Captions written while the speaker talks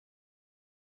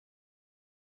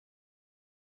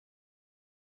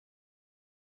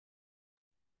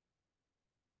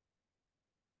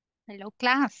Hello,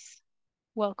 class.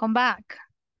 Welcome back.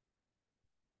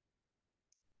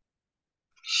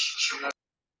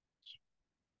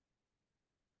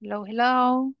 Hello,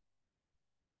 hello.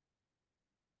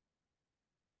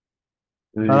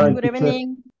 Hi, Good teacher.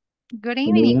 evening. Good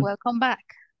evening. Welcome back.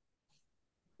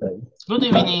 Good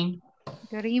evening.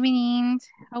 Good evening.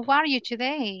 How are you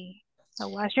today? How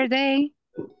was your day?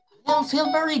 I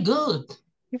feel very good.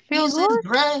 You feel Is good? it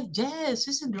great? Yes,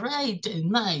 it's a great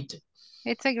night.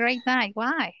 It's a great night.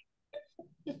 Why?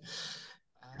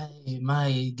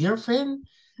 My girlfriend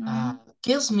Mm.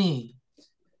 kissed me.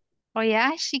 Oh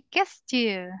yeah, she kissed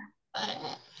you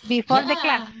before the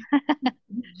class.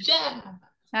 Yeah, yeah.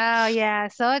 Oh yeah,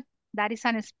 so that is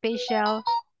an special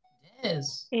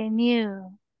Yes.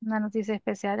 new, una noticia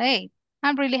especial. Hey,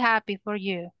 I'm really happy for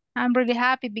you. I'm really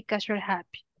happy because you're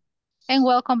happy. And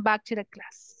welcome back to the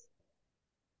class.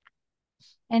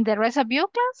 And the rest of you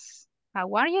class,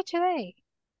 how are you today?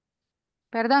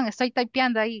 Perdón, estoy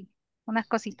typeando ahí unas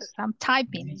cositas. I'm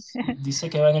typing. Dice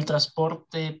que va en el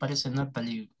transporte, parece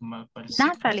Natalie. Sí,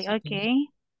 Natalie, parece que... okay.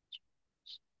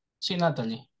 Sí,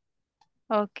 Natalie.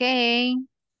 Okay.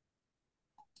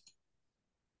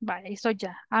 Vale, estoy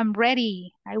ya. I'm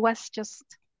ready. I was just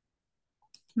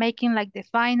making like the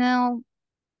final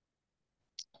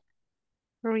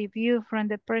review from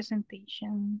the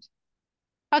presentation.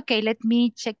 Okay, let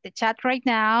me check the chat right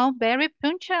now. Very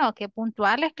punctual. Que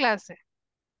puntuales, clase.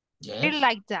 Feel Yes.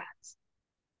 like that.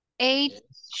 8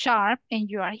 Yes. sharp and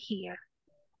you are here.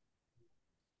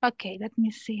 Okay, let me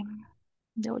see.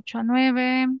 De 8 a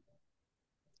 9.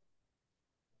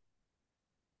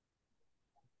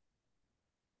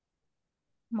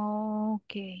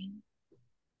 Ok.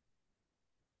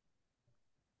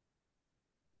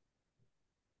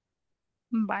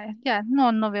 Vale, ya,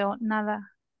 no veo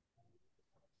nada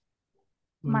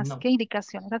más No. que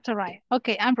indicaciones. That's all right.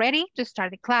 Okay, I'm ready to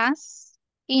start the class.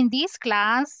 In this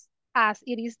class, as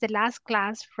it is the last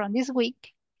class from this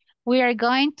week, we are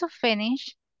going to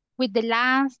finish with the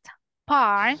last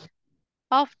part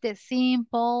of the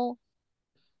simple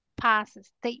past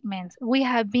statements. We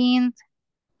have been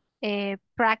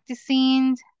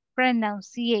practicing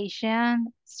pronunciation,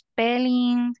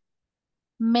 spelling,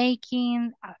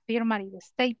 making affirmative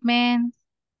statements,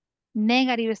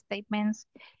 negative statements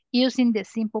using the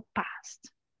simple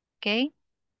past. Okay,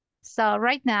 so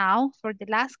right now for the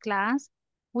last class,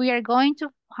 we are going to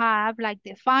have like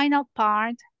the final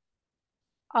part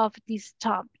of this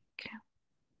topic.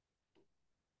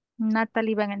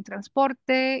 Natalie va en el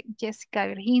transporte, Jessica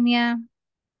Virginia,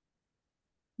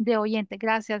 de oyente.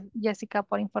 Gracias, Jessica,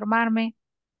 por informarme.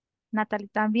 Natalie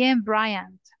también,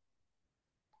 Brian.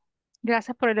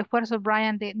 Gracias por el esfuerzo,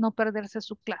 Brian, de no perderse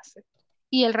su clase.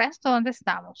 ¿Y el resto dónde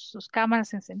estamos? ¿Sus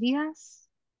cámaras encendidas?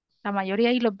 La mayoría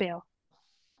ahí los veo.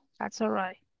 That's all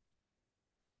right.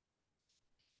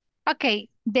 Okay,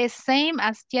 the same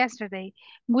as yesterday.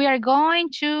 We are going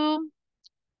to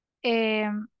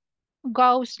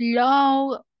go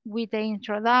slow with the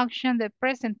introduction, the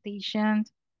presentation,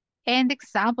 and the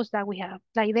examples that we have.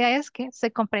 La idea es que se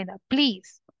comprenda.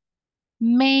 Please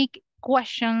make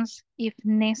questions if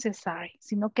necessary.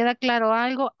 Si no queda claro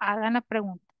algo, hagan la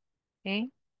pregunta.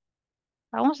 Okay?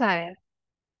 Vamos a ver.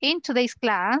 In today's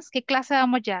class, ¿qué clase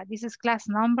vamos ya? This is class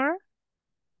number.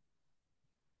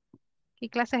 ¿Qué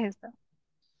clase es esta?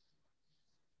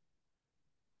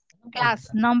 Class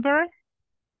number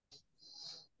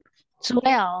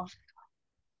 12.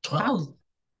 12.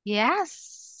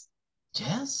 Yes.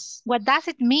 Yes. What does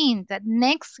it mean? That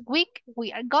next week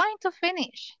we are going to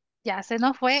finish. Ya se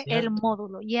nos fue el Cierto.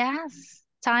 módulo. Yes.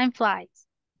 Time flies.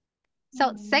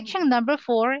 So section number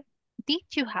 4, did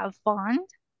you have fun?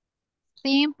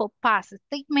 Simple past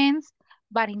statements,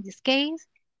 but in this case,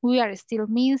 we are still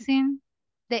missing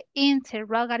the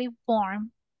interrogative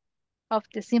form of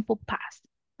the simple past.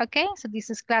 Okay, so this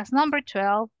is class number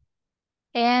 12,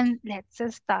 and let's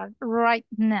start right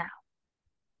now.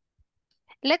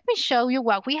 Let me show you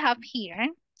what we have here.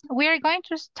 We are going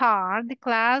to start the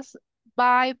class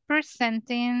by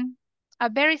presenting a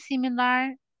very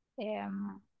similar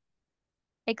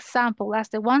example as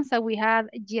the ones that we had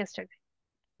yesterday.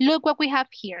 Look what we have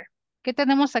here. ¿Qué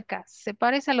tenemos acá? Se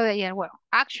parece a lo de ayer. Well,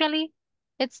 actually,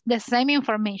 it's the same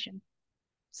information.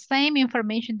 Same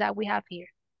information that we have here.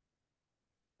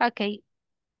 Okay.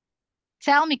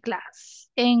 Tell me, class,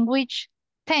 in which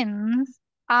tense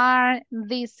are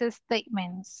these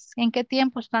statements? ¿En qué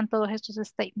tiempo están todos estos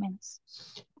statements?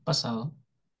 Pasado.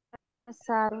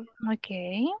 Pasado.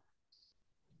 Okay.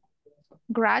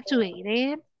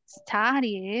 Graduated,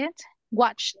 studied,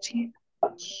 watched,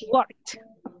 worked,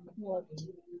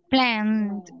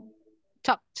 planned,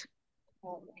 talked.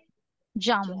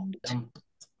 jumped,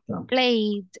 Jump.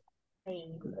 played,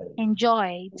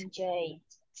 enjoyed, Enjoy.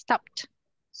 stopped.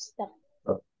 Stop.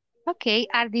 Okay,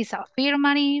 are these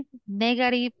affirmative,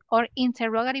 negative, or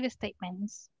interrogative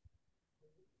statements?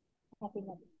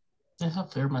 Es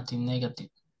affirmative, negative.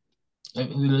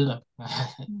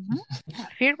 Mhm.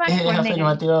 Affirmative Es or negative?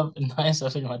 afirmativa, no es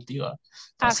afirmativa.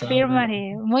 Pasado.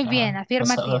 Affirmative. Muy bien, Ajá,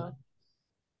 afirmativo. pasado.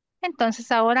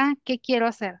 Entonces, ahora, ¿qué quiero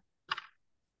hacer?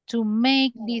 To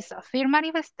make these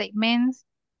affirmative statements,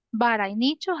 but I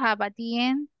need to have at the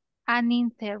end an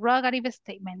interrogative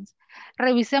statement.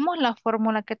 Revisemos la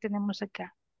fórmula que tenemos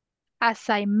acá. As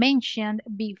I mentioned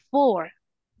before,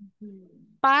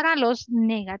 para los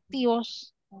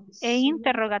negativos e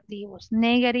interrogativos,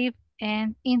 negative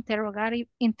and interrogative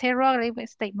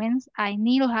statements, I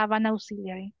need to have an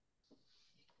auxiliary.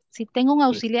 Si tengo un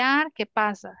auxiliar, ¿qué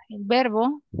pasa? El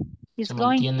verbo is Se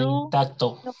going mantiene to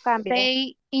intacto. No cambia.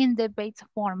 stay in the base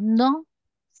form, no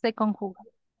se conjuga.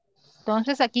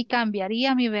 Entonces aquí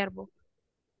cambiaría mi verbo.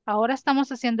 Ahora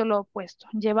estamos haciendo lo opuesto,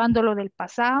 llevándolo del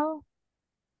pasado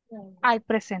al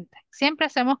presente. Siempre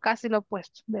hacemos casi lo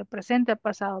opuesto, del presente al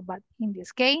pasado, but in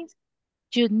this case,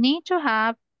 you need to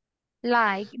have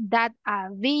like that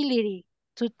ability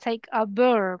to take a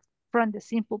verb from the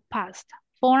simple past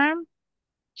form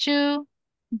to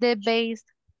the base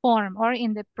form or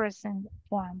in the present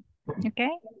form. Okay?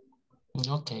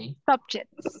 Ok.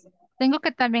 Subjects. Tengo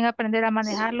que también aprender a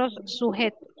manejar los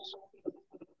sujetos.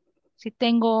 Si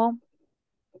tengo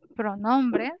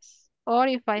pronombres, or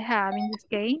if I have in this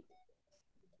case,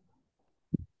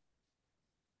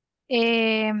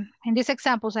 in these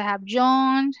examples I have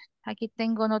John, aquí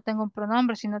tengo, no tengo un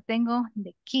pronombre, sino tengo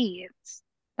the kids.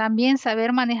 También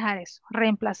saber manejar eso,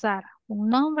 reemplazar un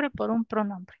nombre por un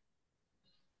pronombre.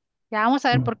 Ya vamos a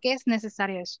ver por qué es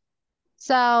necesario eso.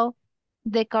 So,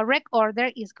 the correct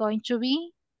order is going to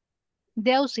be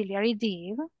the auxiliary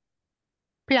did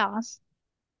plus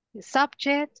the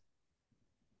subject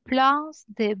plus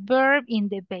the verb in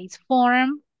the base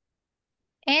form.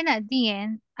 And at the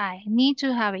end, I need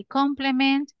to have a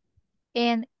complement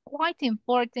and quite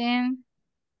important,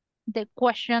 the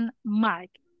question mark.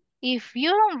 If you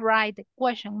don't write the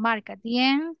question mark at the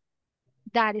end,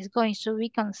 that is going to be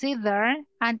considered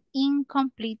an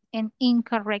incomplete and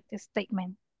incorrect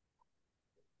statement.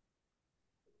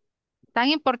 Tan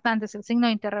importante es el signo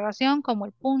de interrogación como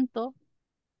el punto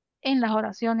en las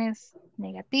oraciones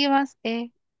negativas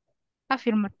e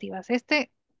afirmativas.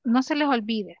 No se les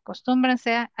olvide,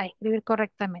 acostúmbrense a escribir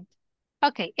correctamente.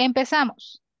 Ok,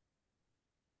 empezamos.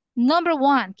 Number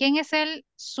one, ¿quién es el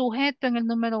sujeto en el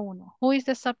número uno? Who is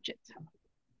the subject?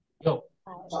 Yo.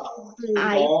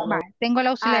 Vale, tengo el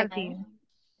auxiliar did.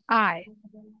 I.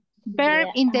 Verb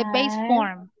in the base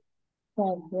form.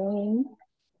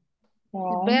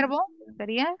 El verbo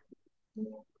sería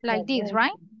like this,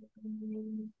 right?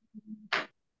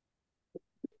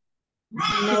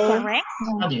 Is it correct?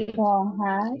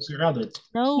 Graduate.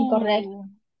 No. Incorrect.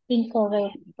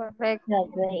 Incorrect. Correct.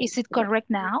 Graduate. Is it correct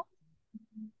now?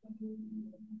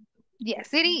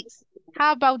 Yes, it is.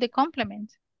 How about the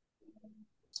complement?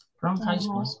 From high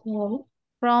school.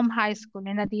 From high school.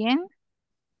 And at the end,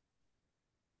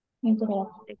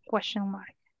 Incorrect. the question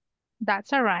mark.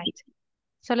 That's all right.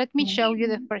 So let me show you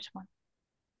the first one.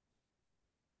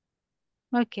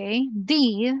 Okay,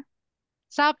 did,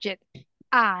 subject,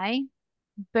 I,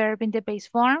 verb in the base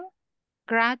form,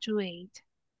 graduate,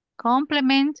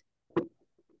 complement,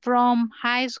 from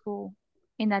high school,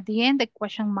 and at the end, the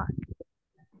question mark.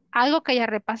 Algo que ya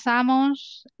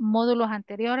repasamos, módulos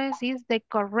anteriores, is the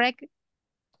correct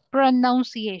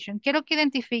pronunciation. Quiero que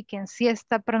identifiquen si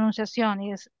esta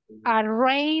pronunciación es a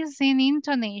raise in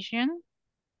intonation.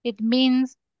 It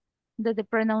means that the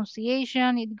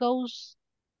pronunciation, it goes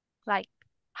like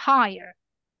higher.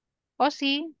 O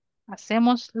si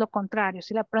hacemos lo contrario,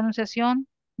 si la pronunciación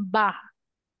baja.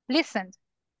 Listen,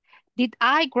 did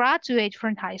I graduate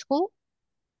from high school?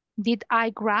 Did I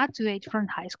graduate from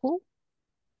high school?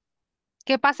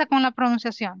 ¿Qué pasa con la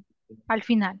pronunciación al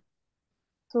final?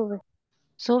 Sube.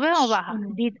 ¿Sube o baja?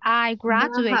 Did I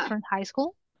graduate Baja. from high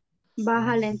school?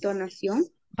 Baja la entonación.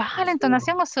 ¿Baja la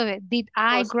entonación o sube? Did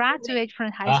I sube. graduate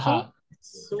from high school? Ajá.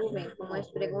 Sube, como es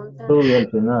pregunta. Sube al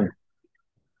final.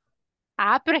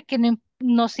 Ah, pero es que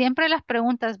no siempre las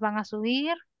preguntas van a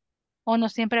subir o no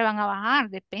siempre van a bajar,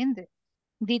 depende.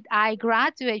 Did I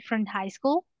graduate from high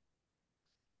school?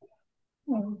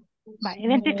 Vale,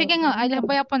 identifiquen, ahí les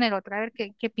voy a poner otra, a ver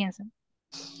qué piensan.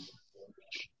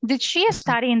 Did she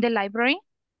study in the library?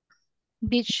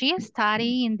 Did she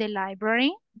study in the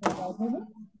library?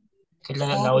 Que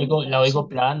la oigo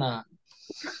plana.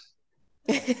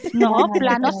 No,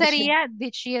 plano sería,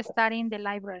 did she study in the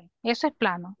library? Eso es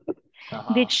plano.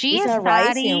 Did Ajá. she It's a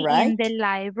rising, study in the right?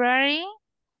 library?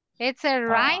 It's a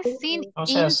Ah, rising o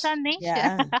sea, intonation.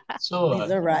 Yeah, it's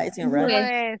sube. a rising,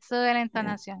 right? Sube la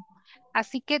entonación.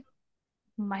 Así que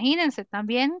imagínense,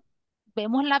 también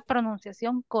vemos la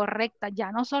pronunciación correcta,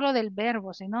 ya no solo del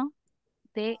verbo, sino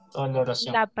de Toda la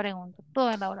oración. la pregunta,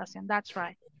 toda la oración. That's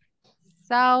right.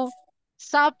 So,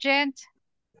 subject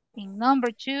in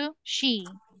number 2, she.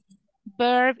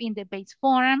 Verb in the base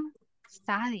form,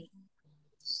 study.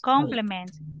 Study.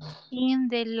 Complement in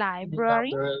the In the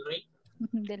library. library.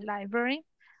 The library.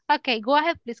 Okay, go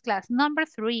ahead, please, class. Number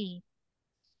 3.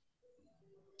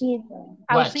 Did,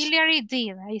 Watch. Auxiliary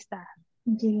did. Ahí está.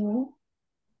 did,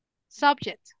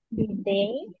 Subject. did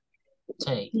they,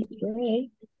 Take. did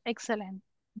they Excellent.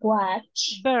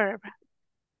 watch, Verb.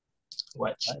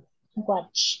 Watch.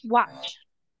 watch Watch.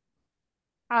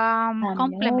 a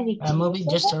Complement. movie A movie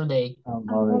yesterday? yesterday. A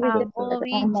movie A yesterday.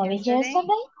 movie A movie yesterday.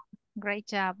 yesterday? Great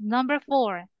job. Number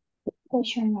 4.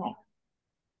 Question mark.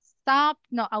 Stop.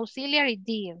 No, auxiliary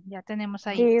did. Ya tenemos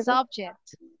ahí. Did,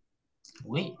 Subject.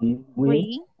 We.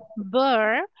 We.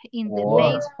 Verb in the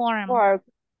Work. base form. work,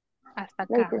 Hasta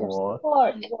acá. latest, Work.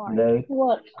 work, Work. Late.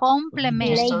 work, Complement.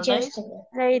 late Yesterday. yesterday.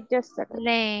 Late yesterday.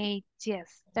 Late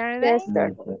yesterday.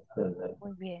 Yesterday. Yesterday.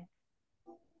 Muy bien.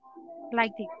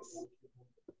 Like this.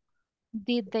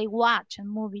 Did they watch a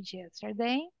movie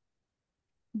yesterday?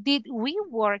 Did we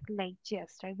work late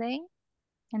yesterday?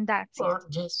 And that's it. Or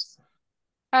yes.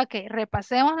 Ok,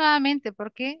 repasemos nuevamente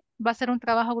porque va a ser un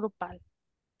trabajo grupal.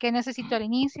 ¿Qué necesito al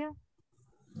inicio?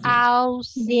 Did.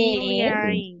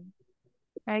 Auxiliary.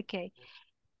 Ok.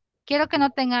 Quiero que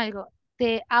noten algo.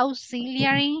 The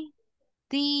auxiliary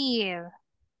did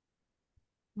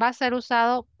va a ser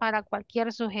usado para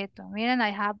cualquier sujeto. Miren,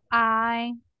 I have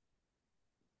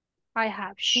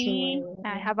she,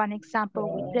 I have an example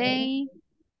with they,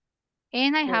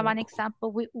 and I have an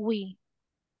example with we.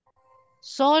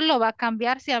 Solo va a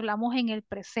cambiar si hablamos en el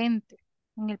presente.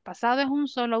 En el pasado es un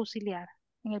solo auxiliar.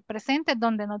 En el presente es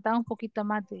donde nos da un poquito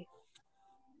más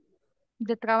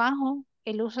de trabajo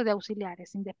el uso de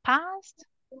auxiliares. In the past,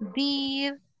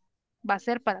 did va a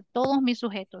ser para todos mis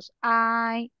sujetos.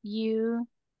 I, you,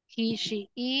 he, she,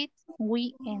 it,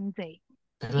 we, and they.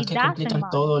 Pero es It que doesn't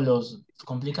matter.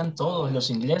 complican todos los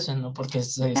ingleses, ¿no? Porque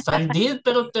está el did,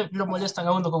 pero te lo molestan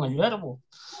a uno con el verbo.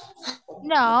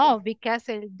 No,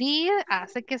 because el did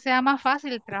hace que sea más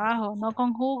fácil el trabajo, no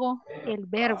conjugo el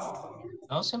verbo.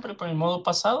 No, siempre por el modo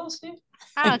pasado, sí.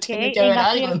 Ah, ok. Tiene que haber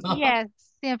algo, ¿no? Yes,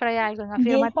 siempre hay algo en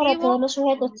Did para todos afirmativo. los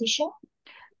sujetos, teacher.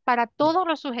 Para todos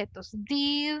los sujetos.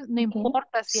 Did, no Ok.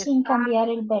 importa si Sin está. cambiar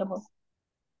el verbo.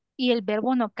 Y el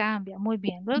verbo no cambia. Muy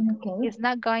bien. Look, Ok. it's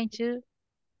not going to.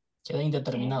 Queda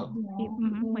indeterminado.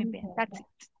 Muy bien. That's it.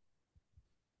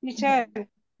 Michelle,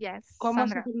 Yes, ¿cómo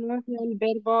se Sandra. pronuncia el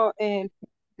verbo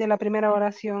de la primera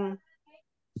oración?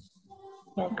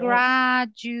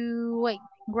 Graduate.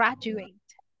 Graduate.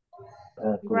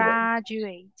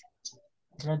 Graduate.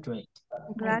 Graduate.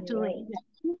 Graduate.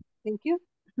 Thank you.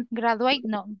 Graduate,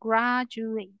 no.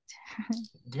 Graduate.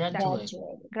 Graduate.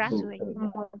 Graduate.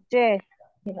 Yes.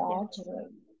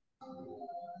 Graduate.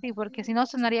 Sí, porque si no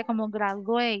sonaría como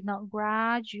graduate, no,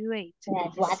 graduate.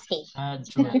 Graduate.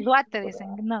 Graduate. Graduate,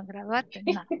 dicen, no, graduate,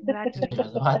 no, graduate.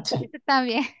 Graduate. Ese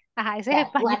también, ajá, ese es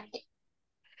español.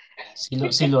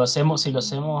 Graduate. Si lo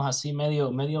hacemos así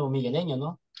medio migueleño,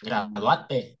 ¿no?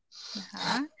 Graduate.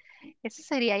 Ajá, ese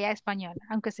sería ya español,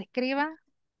 aunque se escriba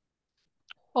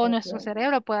o nuestro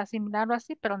cerebro puede asimilarlo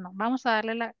así, pero no, vamos a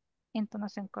darle la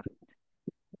entonación correcta.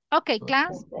 Ok,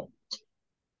 class,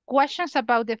 questions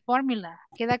about the formula.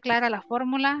 ¿Queda clara la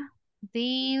fórmula?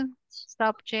 Did,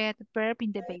 subject, verb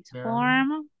in the base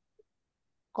form,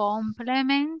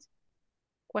 complement,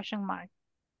 question mark.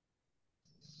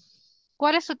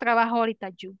 ¿Cuál es su trabajo ahorita?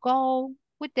 You go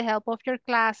with the help of your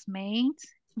classmates.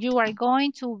 You are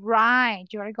going to write,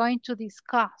 you are going to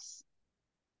discuss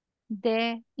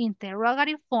the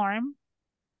interrogative form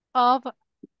of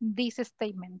this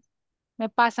statement. Me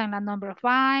pasan la number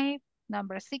 5,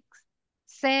 number 6,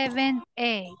 7,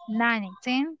 8, 9, and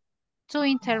 10 to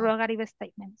interrogative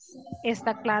statements.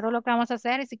 ¿Está claro lo que vamos a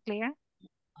hacer? ¿Es clear?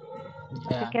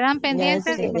 Se Ya. quedan Yes,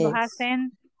 pendientes y it me los is.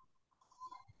 hacen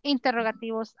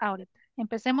interrogativos ahorita.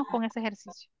 Empecemos con ese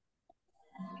ejercicio.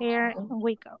 Here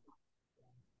we go.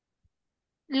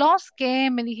 Los que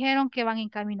me dijeron que van en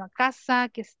camino a casa,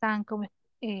 que están como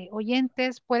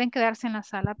oyentes, pueden quedarse en la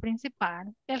sala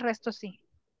principal. El resto sí.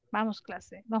 Vamos,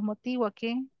 clase. Los motivo a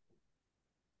que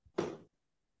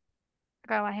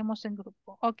trabajemos en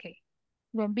grupo. Ok.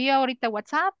 Lo envío ahorita a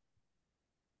WhatsApp.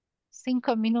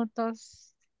 5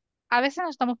 minutos A veces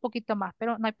nos toma un poquito más,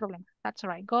 pero no hay problema. That's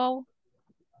all right. Go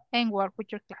and work with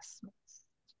your classmates.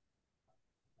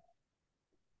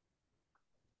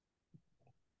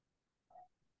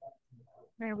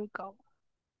 There we go.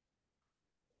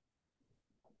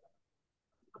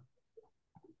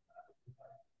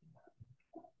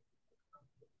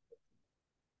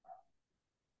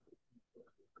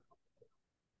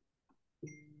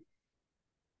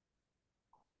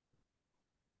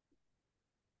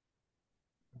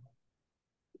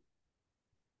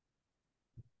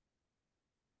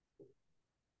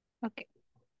 Okay.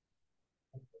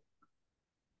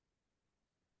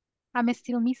 I'm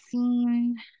still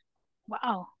missing.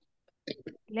 Wow.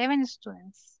 11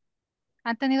 students.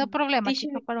 ¿Han tenido problemas, Teacher,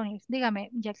 chicos, para unirse? Dígame,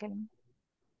 Jacqueline.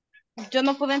 yo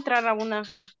no pude entrar a una.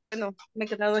 Bueno, me he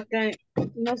quedado acá.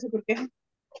 No sé por qué.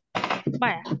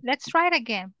 Vaya, let's try it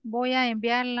again. Voy a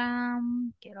enviarla.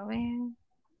 Quiero ver.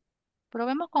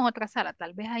 Probemos con otra sala.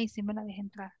 Tal vez ahí sí me la deje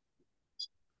entrar.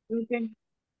 Ok,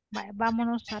 Vaya,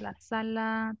 vámonos a la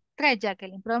sala 3,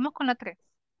 Jacqueline. Probemos con la 3.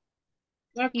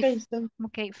 ok, Y, está bien.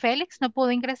 ok, Félix no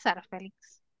pudo ingresar,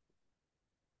 Félix.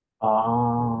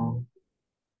 Ah,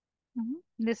 Ujú,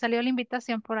 le salió la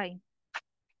invitación por ahí.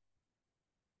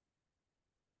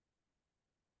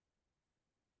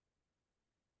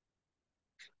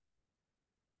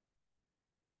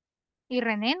 ¿Y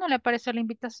René no le apareció la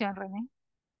invitación, René?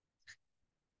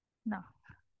 No.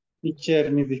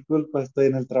 Teacher, mis disculpas, estoy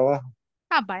en el trabajo.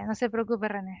 Ah, vaya, no se preocupe,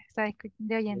 René. Está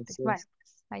de oyente. Vaya, Gracias.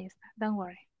 pues, ahí está. Don't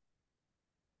worry.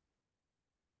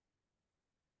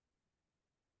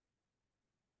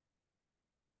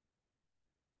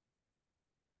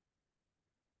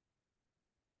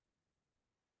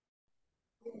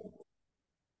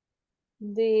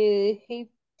 Did he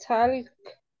talk,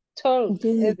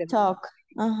 Did he Eden? talk?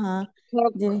 Uh-huh.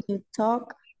 Talk, Did he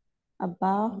talk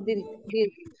about? did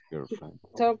he Girlfriend.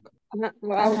 talk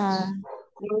about Ajá.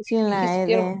 Sin his la E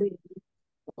de. girlfriend?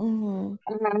 Ujú.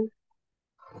 Ajá,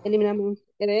 eliminamos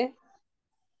R.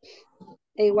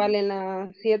 E igual en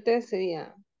la 7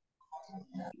 sería,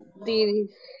 did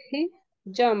he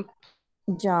jump?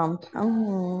 Jump.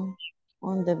 Ujú.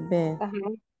 On the bed.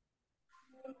 Ajá,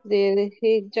 did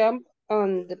he jump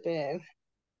on the bed?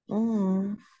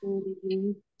 Ujú.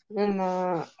 En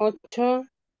la 8,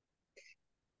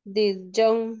 did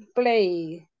John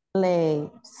play Play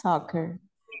soccer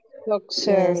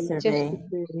boxer yesterday.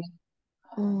 yesterday?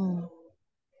 Ujú.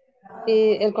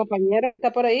 ¿Y el compañero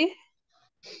está por ahí?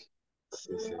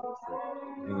 Sí, sí.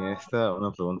 En esta,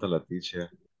 una pregunta a la teacher.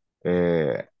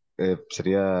 Eh,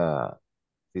 ¿Sería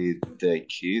did the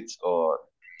kids or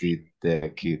did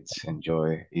the kids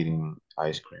enjoy eating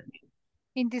ice cream?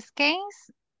 In this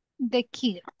case, the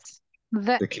kids.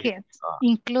 The The kids. kids,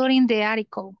 including the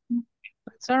article.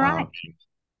 That's all right. Okay.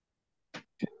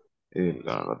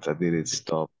 La otra, did it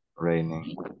stop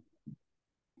raining?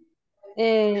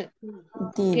 Can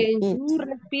Did it? you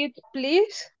repeat,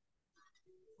 please?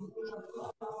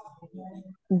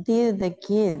 Did the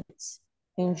kids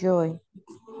enjoy?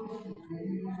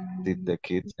 Did the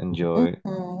kids enjoy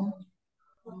Ujú.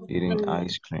 eating Mm,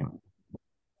 ice cream?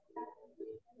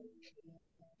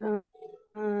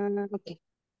 ok,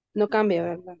 no cambia,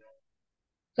 ¿verdad?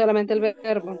 Solamente el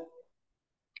verbo.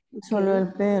 Solo Ok. el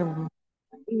verbo.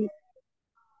 Y,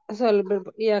 solo el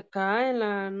verbo. Y acá en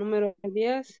la número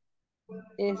 10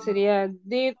 sería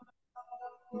did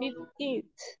it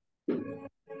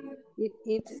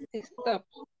stop?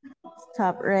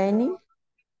 Stop raining.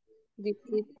 Did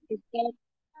it stop?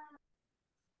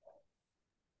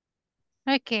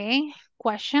 Okay,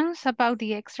 questions about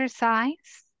the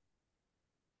exercise?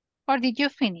 Or did you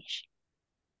finish?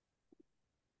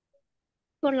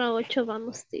 Por la 8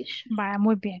 vamos, teacher. Vaya,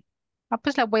 muy bien. Ah,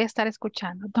 pues la voy a estar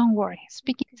escuchando. Don't worry.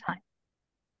 Speaking time.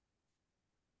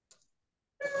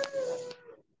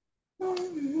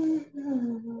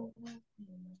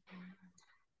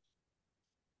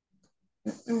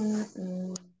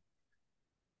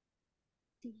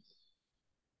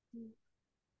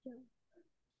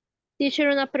 Teacher,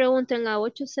 una pregunta en la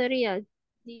 8 sería,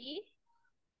 ¿did,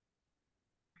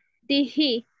 did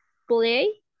he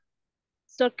play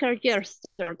soccer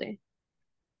yesterday?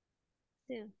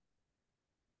 Sí.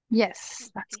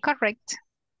 Yes, that's Okay. correct.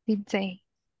 Did they?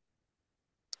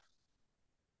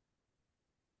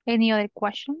 Any other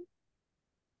question?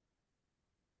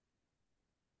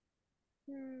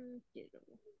 Quiero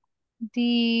ver.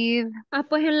 Did...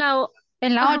 Pues en la,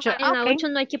 En la 8. en la Okay. 8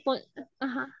 no hay que poner,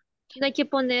 no hay que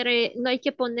poner, no hay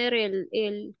que poner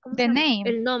 ¿cómo The se llama? name.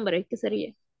 El nombre, que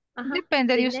sería.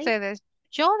 Depende The de name. ustedes.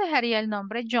 Yo dejaría el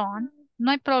nombre John.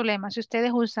 No hay problema si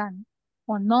ustedes usan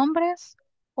o nombres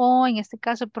o en este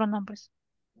caso pronombres.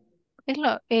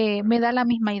 me da la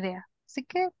misma idea. Así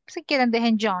que si quieren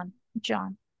dejen John,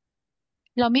 John.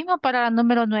 Lo mismo para la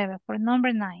número 9, por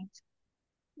number 9.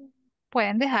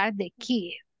 Pueden dejar the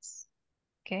kids.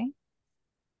 ¿Ok?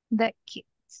 The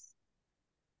kids.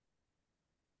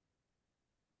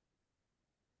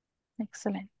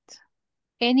 Excellent.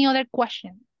 Any other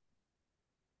question?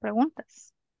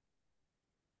 ¿Preguntas?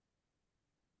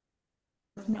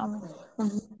 No.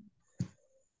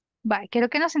 Vale, quiero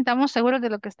que nos sintamos seguros de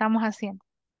lo que estamos haciendo.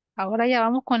 Ahora ya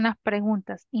vamos con las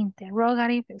preguntas.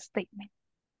 Interrogative statement.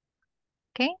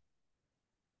 ¿Ok?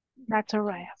 That's all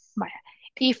right. Vaya.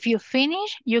 If you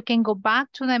finish, you can go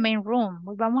back to the main room.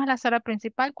 Volvamos a la sala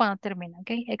principal cuando termine.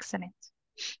 ¿Ok? Excellent.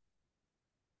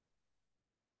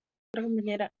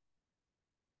 Compañera.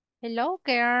 Hello,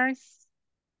 girls.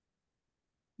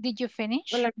 Did you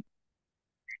finish? Hola.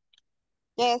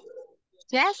 Yes.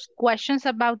 Yes. Questions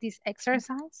about this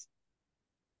exercise?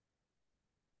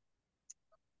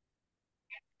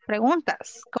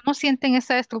 Preguntas. ¿Cómo sienten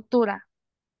esa estructura?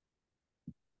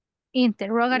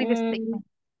 Interrogative statement.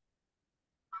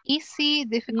 Easy,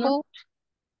 difficult.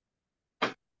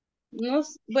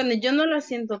 Bueno, yo no la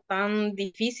siento tan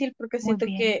difícil porque Muy siento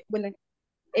bien. que, bueno,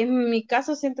 en mi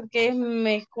caso siento que es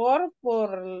mejor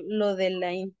por lo de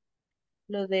la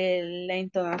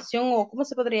entonación o cómo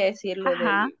se podría decir, lo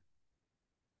Ajá. de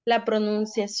la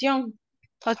pronunciación.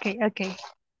 Ok, ok.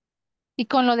 Y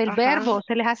con lo del Ajá. verbo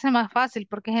se les hace más fácil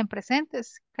porque es en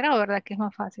presentes. Creo, ¿verdad? Que es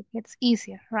más fácil. It's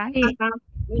easier, right? Ajá.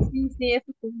 Sí, sí,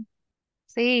 eso sí.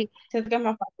 Sí. Siento que es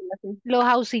más fácil así. Los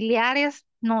auxiliares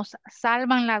nos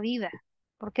salvan la vida.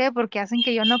 ¿Por qué? Porque hacen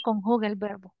que yo no conjugue el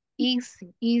verbo.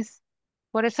 Easy, easy.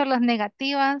 Por eso las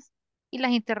negativas y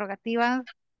las interrogativas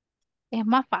es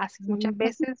más fácil. Muchas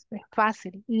veces es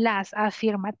fácil. Las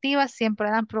afirmativas siempre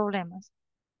dan problemas,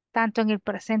 tanto en el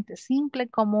presente simple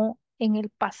como en el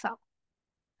pasado.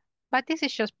 But this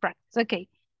is just practice. Okay.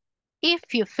 If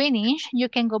you finish, you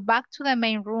can go back to the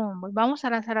main room. Vamos a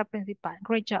la sala principal.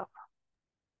 Great job.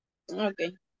 Ok.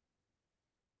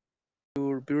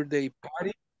 Your birthday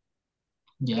party.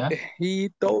 Yeah. He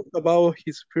talked about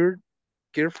his first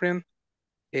girlfriend.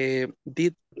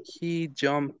 Did he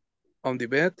jump on the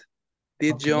bed?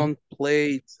 Did Okay. John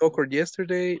play soccer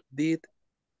yesterday? Did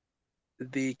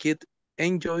the kid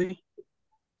enjoy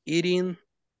eating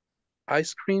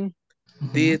ice cream?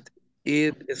 Ujú. Did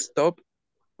it stop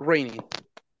raining?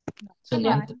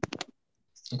 Excelente.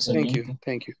 Thank you, Excelente.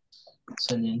 thank you.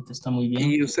 Excelente. Está muy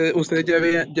bien. Y ustedes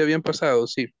ya habían pasado,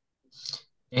 sí.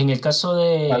 En el caso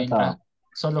de... Falta.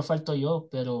 solo falto yo,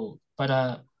 pero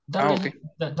para darle,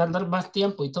 Ok. dar más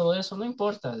tiempo y todo eso, no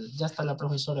importa. Ya está la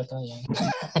profesora acá ya.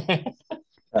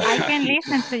 I can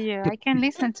listen to you. I can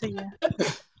listen to you.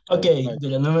 Ok, de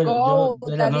la número, Go,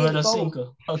 de la David, número go.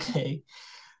 5. Ok.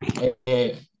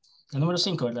 La número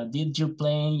 5, ¿verdad? Did you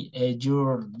plan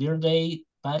your birthday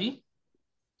party?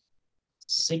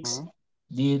 6.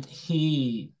 Did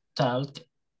he talk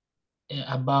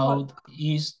about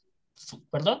his...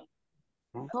 ¿Perdón?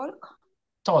 Talk.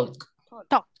 Talk.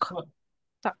 Talk.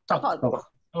 Talk.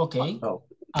 Talk. Okay. Talk.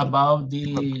 About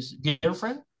this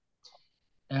girlfriend.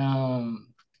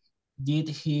 Did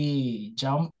he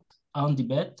jump on the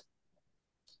bed?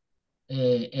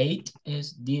 8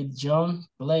 is, did John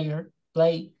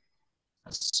play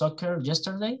soccer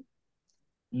yesterday?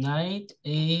 9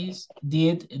 is,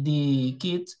 did the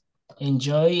kids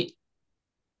enjoy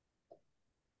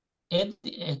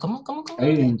 ¿cómo?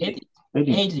 Eating. Eating.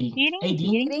 Okay.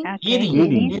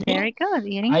 Eating. Very good.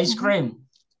 Eating. Ice cream.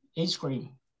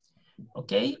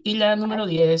 Ok, y la número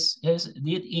 10 es,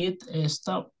 did it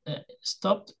stop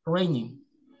raining?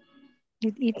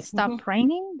 Did it stop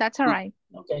raining? That's all right.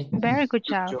 Okay. Very good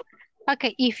job.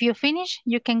 Okay, if you finish,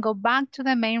 you can go back to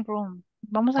the main room.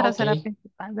 Vamos a la sala Okay.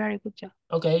 principal. Very good job.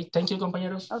 Okay, thank you,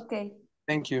 compañeros. Okay.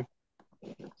 Thank you.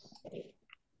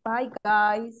 Bye,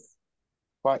 guys.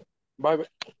 Bye. Bye.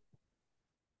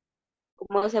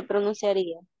 ¿Cómo se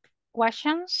pronunciaría?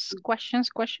 Questions?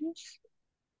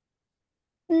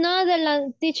 No, de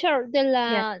la teacher, de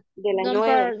la De la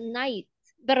number 9. 9,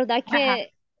 ¿verdad Ajá.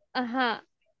 que, ajá,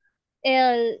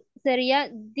 sería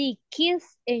the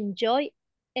kids enjoy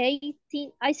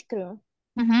eating ice cream,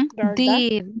 ¿verdad?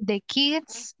 Did the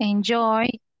kids enjoy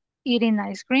eating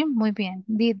ice cream? Muy bien.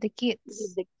 Did the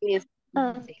kids. The kids.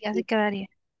 Sí, así quedaría.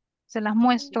 Se las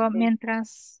muestro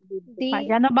mientras... The,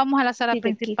 ya nos vamos a la sala did the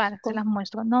kids principal. Se go- las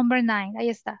muestro. Number 9. Ahí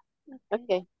está.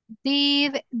 Ok.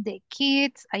 Did the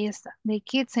kids... Ahí está. The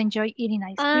kids enjoy eating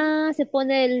ice cream. Ah, se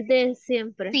pone el de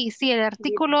siempre. Sí, el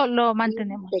artículo lo The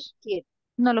mantenemos. kids.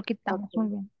 No lo quitamos. Ok. Muy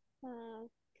bien. Ah,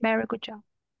 Very good job.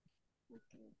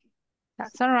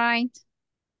 That's all right.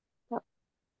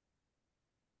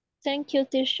 Thank you,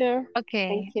 teacher. Okay,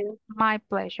 Thank you. my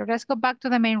pleasure. Let's go back to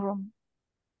the main room.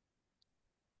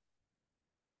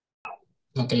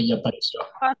 Ok, ya apareció.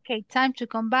 Okay, time to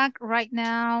come back right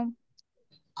now.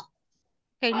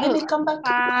 Okay, I look, will come back.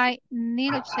 I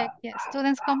need to check, yeah,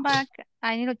 students come back.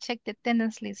 I need to check the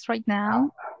attendance list right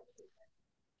now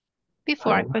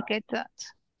before I forget that.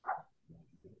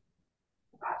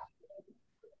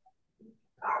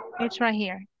 It's right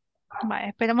here. Vale,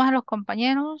 esperemos a los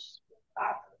compañeros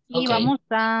y Ok. vamos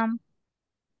a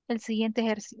el siguiente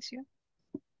ejercicio.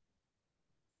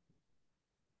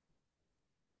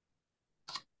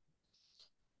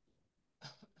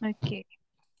 Okay.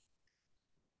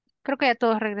 Creo que ya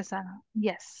todos regresaron.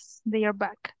 Yes, they are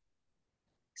back.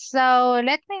 So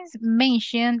let me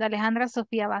mention Alejandra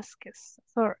Sofía Vázquez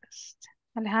first.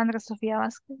 Alejandra Sofía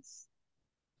Vázquez.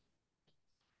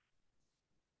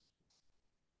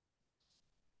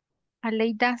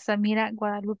 Aleida Samira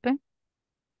Guadalupe.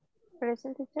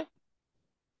 Present, teacher.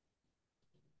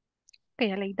 Ok,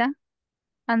 Aleida.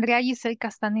 Andrea Giselle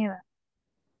Castaneda.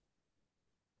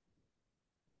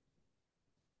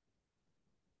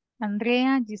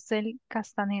 Andrea Giselle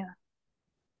Castaneda.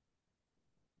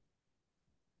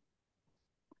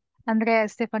 Andrea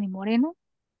Stephanie Moreno.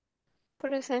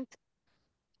 Present.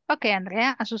 Ok,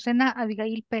 Andrea Azucena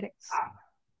Abigail Pérez.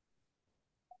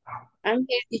 I'm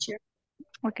here, teacher.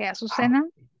 Ok, Azucena.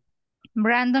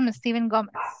 Brandon Steven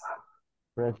Gómez.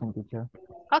 Present, teacher.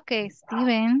 Ok,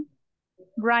 Steven.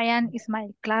 Brian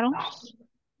Ismael Claros.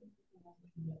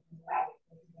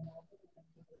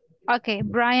 Ok,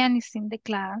 Brian is in the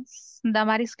class.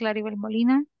 Damaris Claribel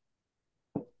Molina.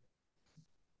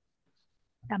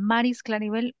 Damaris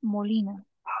Claribel Molina.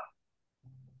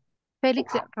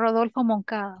 Félix Rodolfo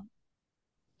Moncada.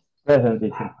 Present,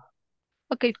 teacher.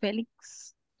 Ok,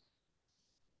 Félix.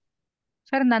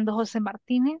 Fernando José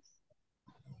Martínez.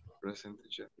 Present,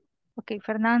 teacher. Ok,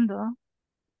 Fernando.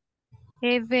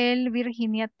 Evel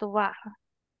Virginia Tobar.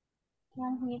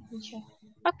 I'm here, teacher.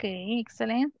 Ok,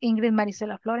 excelente. Ingrid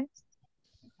Marisela Flores.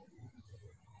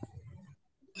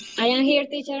 I am here,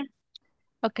 teacher.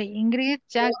 Ok, Ingrid,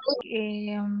 Jack.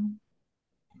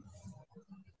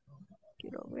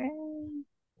 Quiero ver.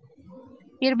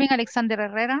 Irving Alexander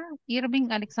Herrera.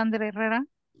 Irving Alexander Herrera.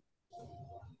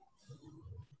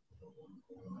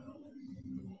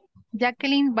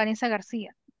 Jacqueline Vanessa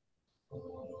García.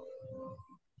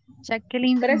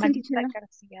 Jacqueline Present, Vanessa teacher.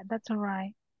 García. That's all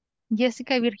right.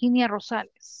 Jessica Virginia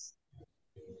Rosales.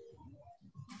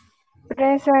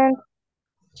 Present.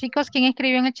 Chicos, ¿quién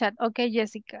escribió en el chat? Ok,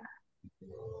 Jessica.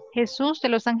 Jesús de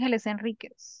Los Ángeles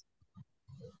Enríquez.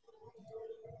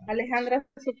 Alejandra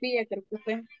Sofía, creo que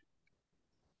fue.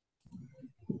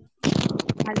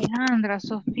 Alejandra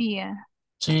Sofía.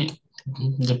 Sí,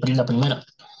 la primera.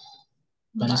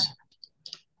 Vale, Parece.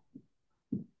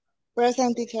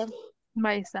 Present, teacher.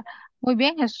 ahí está. Muy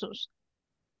bien, Jesús.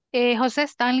 José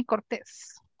Stanley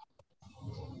Cortés.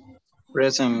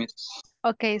 Present, miss.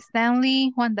 Ok,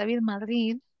 Stanley Juan David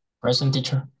Madrid. Present,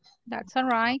 teacher. That's all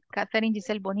right. Catherine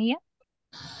Giselle Bonilla.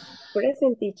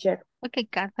 Present, teacher. Ok,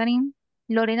 Catherine.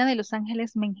 Lorena de Los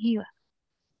Ángeles Menjiva.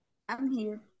 I'm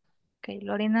here. Ok,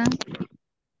 Lorena.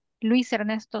 Luis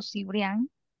Ernesto Cibrián.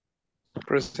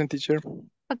 Present, teacher.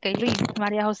 Ok, Luis.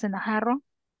 María José Najarro.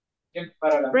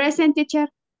 Present, teacher.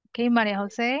 Ok, María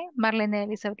José. Marlene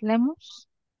Elizabeth Lemos.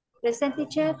 Present,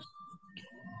 teacher.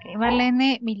 Ok,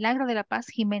 Marlene Milagro de la Paz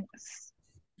Jiménez.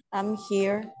 I'm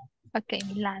here. Ok,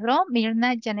 Milagro.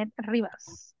 Mirna Janet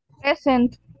Rivas.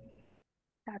 Present.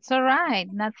 That's all right.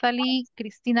 Natalie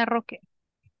Cristina Roque.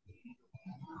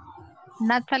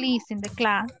 Natalie is in the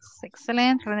class.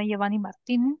 Excellent. René Giovanni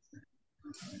Martínez.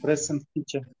 Present,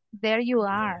 teacher. There you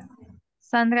are.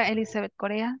 Sandra Elizabeth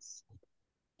Coreas.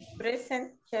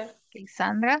 Present, teacher. Okay,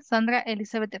 Sandra. Sandra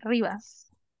Elizabeth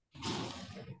Rivas.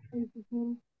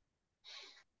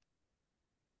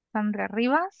 Sandra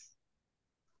Rivas.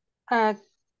 Ah,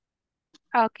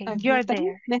 Okay, you're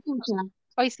there. ¿me escucha?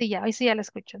 Hoy sí ya la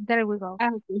escucho. There we go. Ah,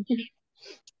 ok.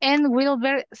 And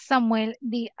Wilber Samuel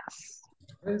Díaz.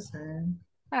 Present.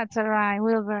 That's all right,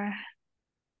 Wilber.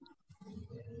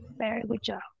 Very good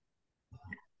job.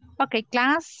 Okay,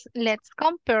 class, let's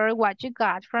compare what you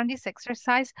got from this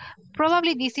exercise.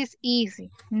 Probably this is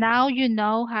easy. Now you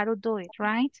know how to do it,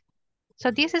 right?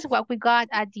 So this is what we got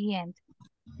at the end.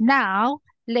 Now,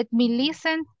 let me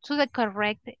listen to the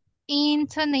correct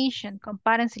intonation.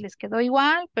 Comparen si les quedó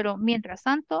igual, pero mientras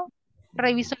tanto,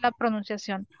 reviso la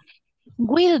pronunciación.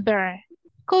 Wilber,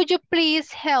 could you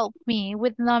please help me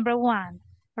with number 1?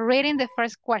 Reading the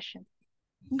first question.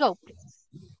 Go, please.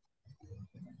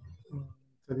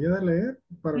 ¿Sería de leer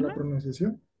para la Mhm.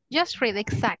 pronunciación? Just read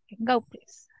exactly. Go,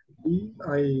 please. Did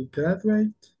I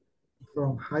graduate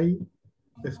from high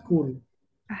school?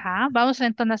 Ajá, vamos a la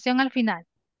entonación al final.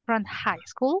 From high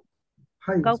school.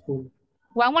 High Go. school.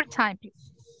 One more time,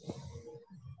 please.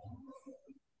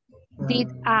 Did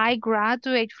Uh, I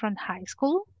graduate from high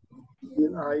school?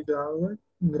 did I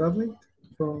graduate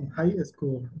from high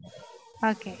school?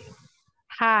 Okay.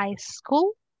 High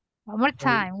school. One more High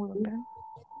time, school. Wilber.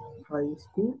 High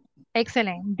school.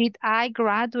 Excellent. Did I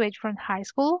graduate from high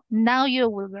school? Now you,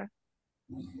 Wilber.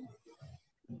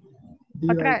 Did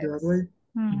I Otra vez. graduate?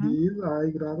 Ujú. Did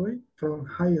I graduate from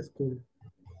high school?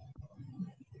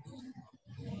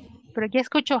 Pero aquí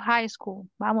escucho high school.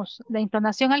 Vamos, la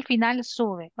entonación al final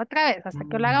sube. Otra vez, hasta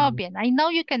que lo hagamos bien. I know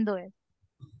you can do it.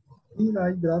 Did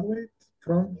I graduate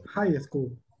from high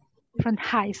school? From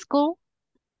high school.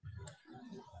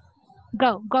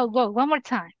 Go, go, go. One more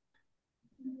time.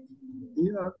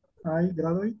 Did I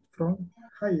graduate from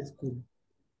high school?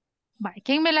 Vale,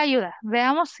 ¿quién me la ayuda?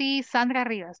 Veamos si Sandra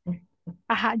Rivas.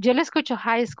 Ajá, yo le escucho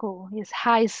high school. Es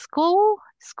high school.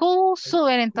 School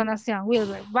sube la entonación.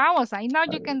 Wilber. Vamos, I know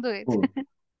you can do it.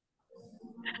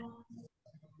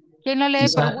 ¿Quién lo lee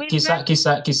por Wilber?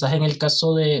 Quizás en el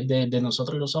caso de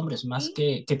nosotros los hombres, más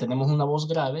Sí. que tenemos una voz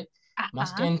grave,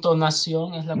 más que Ajá.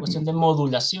 entonación es la cuestión de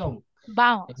modulación. En el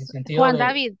Vamos. sentido Juan de,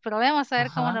 David, probemos a ver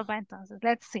cómo nos ajá, va entonces.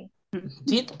 Let's see.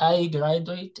 did I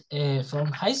graduate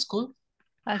from high school?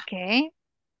 Ok.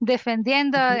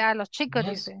 Defendiendo a los chicos,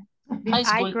 Yes. dice. Did High I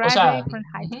school, o sea, graduate from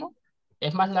high school?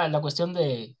 es más la cuestión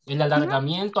de el Ujú.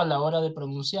 alargamiento a la hora de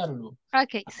pronunciarlo.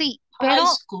 Ok, sí, High pero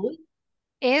school,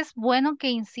 es bueno que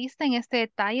insista en este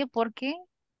detalle porque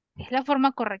es la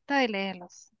forma correcta de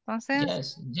leerlos. Entonces,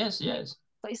 yes, yes, yes.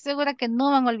 estoy segura que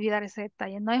no van a olvidar ese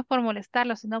detalle. No es por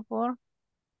molestarlos, sino por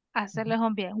hacerles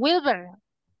un bien. Wilber,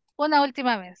 una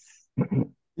última vez.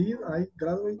 Did I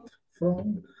graduate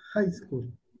from high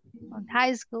school? On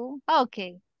high school.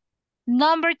 Ok.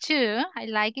 Number 2, I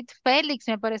like it. Félix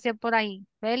me pareció por ahí.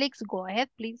 Félix, go ahead,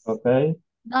 please. Okay.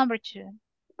 Number 2.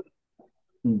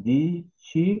 Did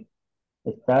she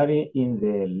study in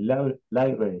the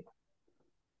library?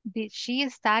 Did she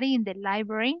study in the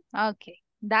library? Okay,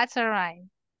 that's all right.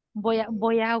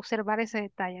 Voy a observar ese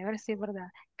detalle, a ver si es verdad.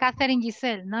 Catherine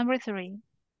Giselle, number 3.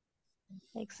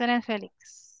 Excellent,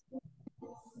 Félix.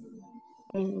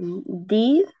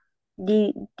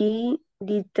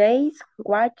 Did they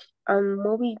watch a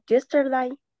movie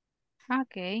yesterday?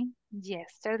 Okay,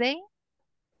 yesterday.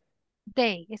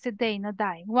 Day, it's a day, not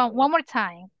die. One more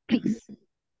time, please.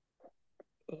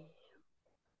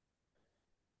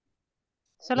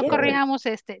 Solo corrijamos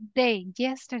este. Day,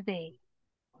 yesterday.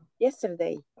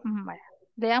 Yesterday. Vaya.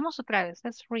 Veamos otra vez.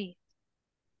 Let's read.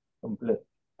 Complete.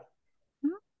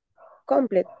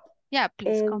 Complete. Yeah,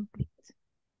 please, complete.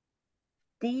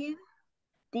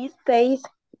 Did they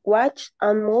watch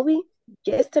a movie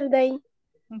yesterday?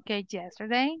 Okay,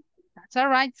 yesterday. That's all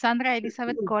right. Sandra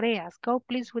Elizabeth Correas. Go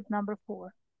please with number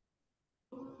 4.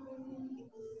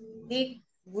 Did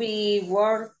we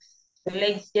work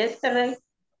late yesterday?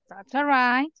 That's all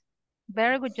right.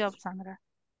 Very good job, Sandra.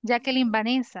 Jacqueline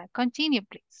Vanessa, continue,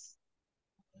 please.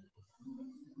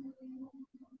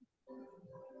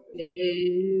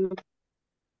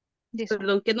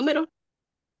 Perdón, ¿qué número?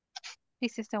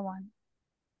 This is the one.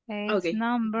 It's Okay.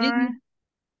 number...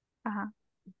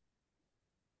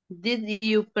 Did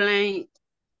you plan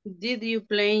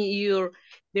your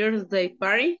birthday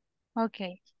party?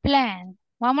 Okay. Plan.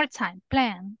 One more time.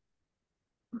 Plan.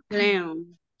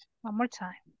 Plan. One more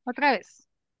time. Otra vez.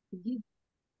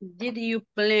 Did you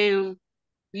plan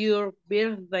your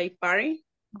birthday party?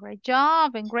 Great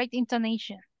job and great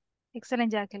intonation.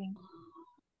 Excellent, Jacqueline.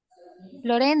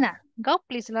 Lorena. Go,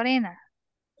 please, Lorena.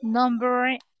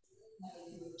 Number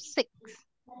 6.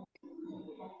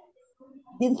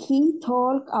 Did he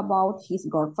talk about his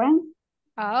girlfriend?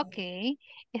 Ok.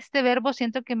 Este verbo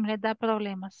siento que me da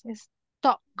problemas. Es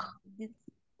talk.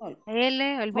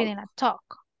 L, olvídenla. Talk.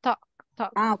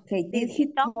 Okay. Did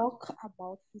he talk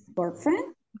about his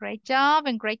girlfriend? Great job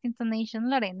and great intonation,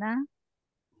 Lorena.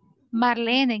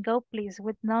 Marlene, go please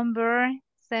with number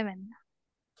 7.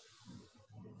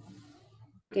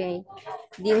 Okay.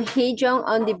 Did he jump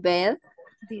on the bed?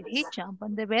 Did he jump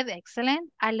on the bed?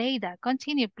 Excellent. Aleida,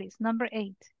 continue please. Number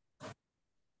 8.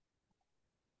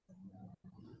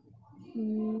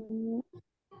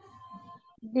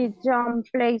 Did John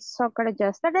play soccer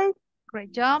yesterday?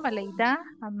 Great job, Aleida.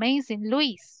 Amazing.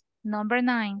 Luis, number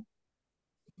 9.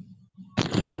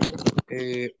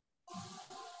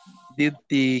 Did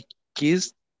the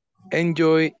kids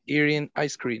enjoy eating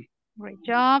ice cream? Great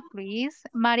job, Luis.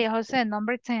 Maria Jose,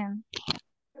 number 10.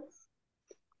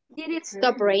 Did it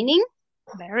stop raining?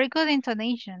 Very good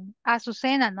intonation.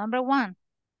 Azucena, number 1.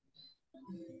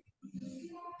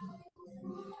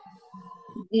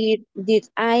 Did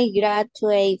I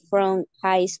graduate from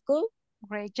high school?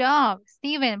 Great job.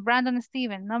 Steven, Brandon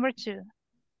Steven, number 2.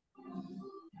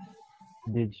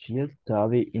 Did she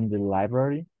study in the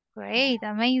library? Great,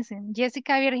 amazing.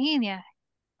 Jessica Virginia,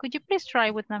 could you please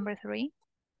try with number 3?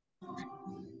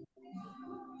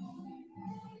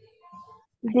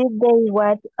 Did they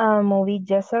watch a movie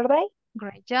yesterday?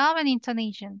 Great job and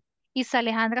intonation. Is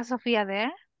Alejandra Sofia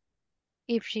there?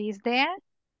 If she is there,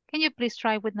 can you please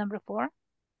try with number 4?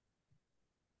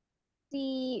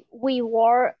 We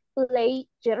were late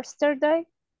yesterday.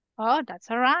 Oh, that's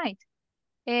all right.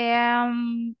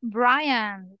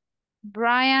 Brian,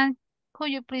 could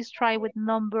you please try with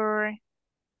number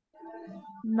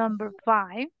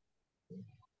 5?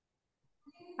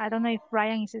 I don't know if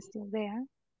Brian is still there.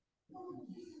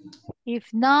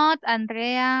 If not,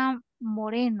 Andrea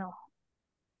Moreno.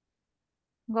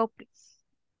 Go, please.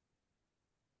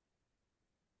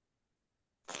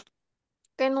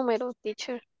 ¿Qué número,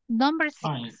 teacher? Number 6.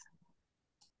 Fine.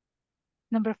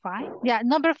 Number 5? Yeah,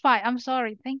 number 5. I'm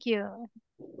sorry. Thank you.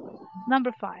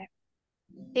 Number 5.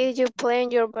 Did you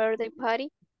plan your birthday party?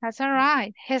 That's all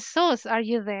right. Jesus, are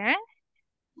you there?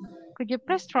 Could you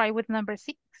please try with number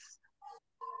 6?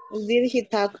 Did he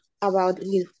talk about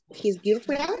his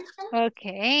girlfriend?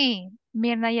 Okay.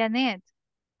 Mirna Janet,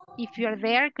 if you're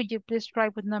there, could you please try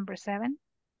with number 7?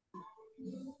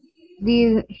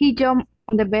 Did he jump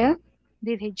on the bed?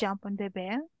 Did he jump on the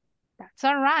bed? That's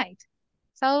all right.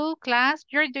 So, class,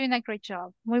 you're doing a great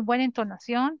job. Muy buena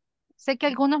entonación. Sé que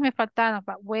algunos me faltaron,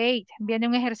 but wait, viene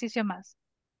un ejercicio más.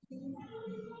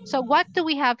 So, what do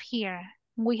we have here?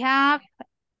 We have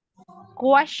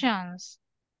questions.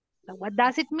 So, what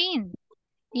does it mean?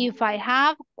 If I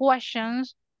have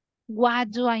questions,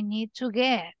 what do I need to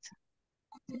get?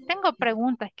 Si tengo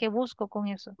preguntas, ¿qué busco con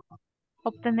eso?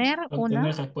 Obtener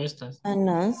respuestas. An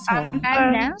answer.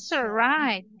 An answer,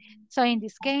 right. So in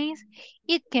this case,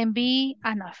 it can be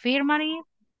an affirmative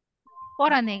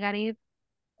or a negative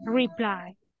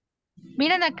reply.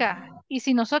 Miren acá, y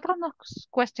si nosotros nos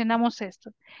cuestionamos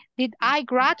esto, did I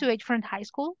graduate from high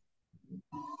school?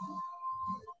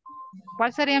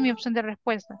 ¿Cuál sería mi opción de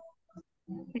respuesta?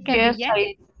 It can be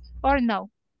yes or no.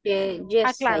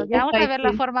 Yes, Claro, ya vamos a ver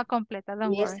la forma completa,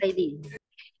 don't yes, worry. I did.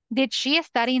 Did she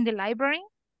study in the library?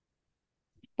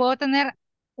 Puedo tener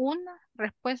una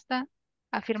respuesta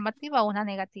afirmativa o una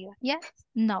negativa. Yes,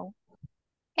 no.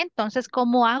 Entonces,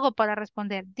 ¿cómo hago para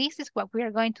responder? This is what we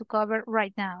are going to cover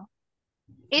right now.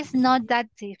 It's not that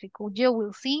difficult. You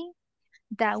will see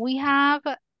that we have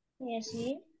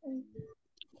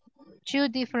two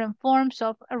different forms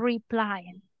of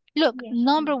replying. Look,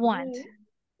 number 1.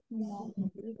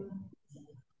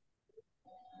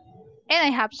 And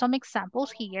I have some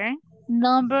examples here.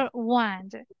 Number 1.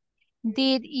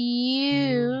 Did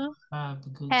you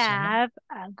have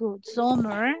a good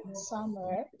summer?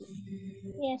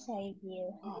 Yes, I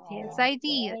did. Yes, I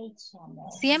did.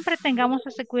 Siempre tengamos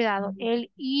ese cuidado. El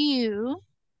you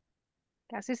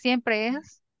casi siempre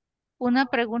es una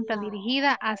pregunta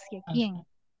dirigida hacia quién.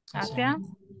 Hacia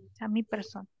mi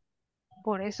persona.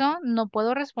 Por eso no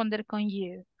puedo responder con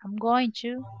you. I'm going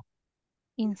to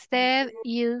instead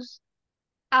use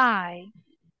I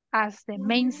as the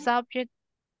main subject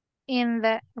in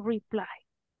the reply.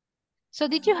 So,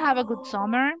 did you have a good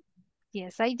summer?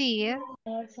 Yes, I did.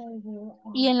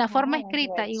 Y en la forma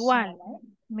escrita, igual.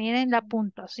 Miren, la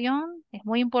puntuación es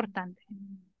muy importante.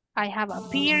 I have a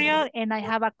period and I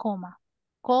have a comma.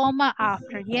 Comma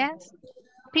after yes.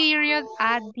 Period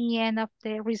at the end of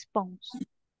the response.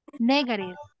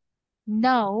 Negative.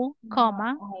 No,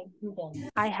 comma.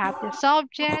 I have the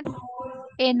subject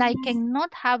and I cannot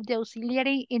have the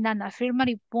auxiliary in an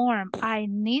affirmative form. I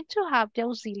need to have the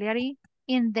auxiliary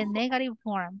in the negative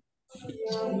form.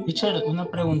 Teacher, una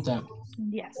pregunta.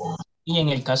 Yes. Y en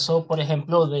el caso, por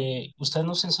ejemplo, de, usted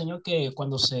nos enseñó que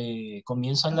cuando se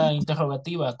comienza la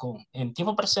interrogativa en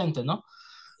tiempo presente, ¿no?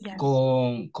 Yes.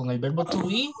 Con el verbo to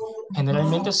be,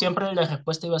 generalmente siempre la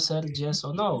respuesta iba a ser yes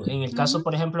o no. En el caso,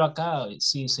 por ejemplo, acá,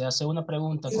 si se hace una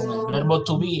pregunta con el verbo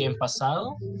to be en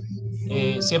pasado,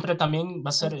 siempre también va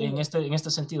a ser en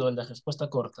este sentido, la respuesta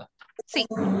corta. Sí,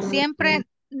 siempre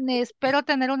espero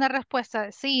tener una respuesta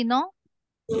de sí, ¿no?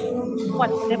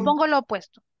 Bueno, le pongo lo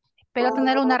opuesto. Espero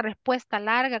tener una respuesta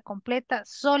larga, completa,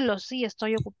 solo si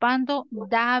estoy ocupando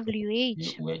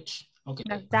WH. Okay.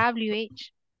 Las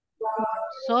WH.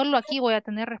 Solo aquí voy a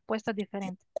tener respuestas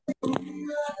diferentes. En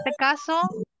este caso,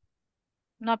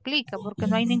 no aplica porque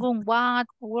no hay ningún what,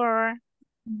 where,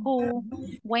 who,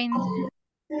 when.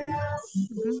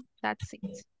 That's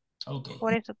it. Okay.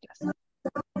 Por eso clase.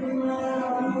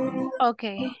 Ok.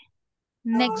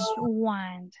 Next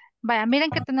one. Vaya, miren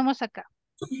que tenemos acá.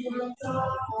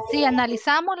 Si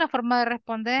analizamos la forma de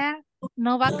responder,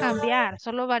 no va a cambiar,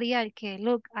 solo varía el que,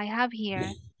 look, I have here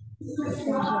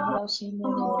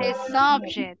the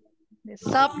subject. The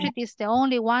subject is the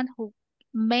only one who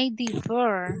may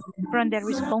differ from the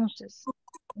responses.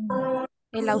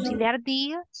 El auxiliar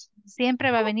did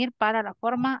siempre va a venir para la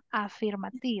forma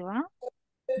afirmativa.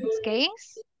 In this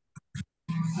case.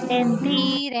 And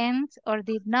didn't or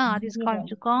did not is going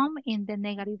to come in the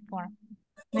negative form.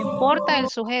 No importa el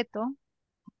sujeto.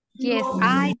 Yes,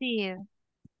 I did.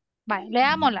 Vale,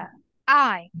 leámosla.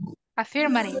 I,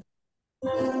 affirmative.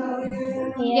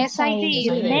 Yes, I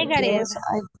did. Negative. Yes,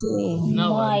 I did.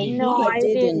 No, I did. No, I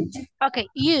didn't. Okay,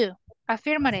 you,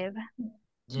 affirmative.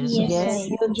 Yes, I Yes,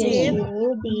 did. you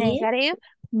did. Negative.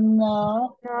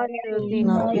 No, No, you did.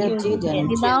 No, you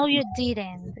didn't. No, you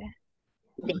didn't.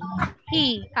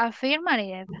 He,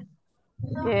 affirmative.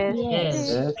 Yes,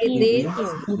 Yes, He he did.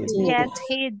 did. Yes,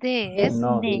 he did.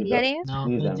 No, he Negative. No,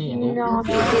 he didn't. didn't.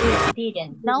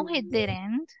 no, No, he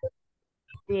didn't.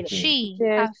 She,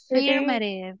 yes, you did.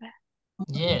 affirmative.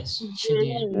 Yes, she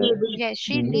did. Yes,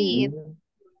 she Did. did.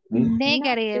 No,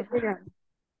 Negative. you didn't.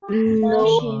 No,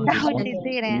 No, No, she she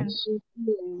didn't.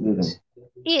 didn't.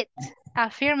 It,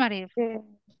 affirmative.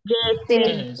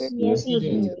 Yes, Yes, he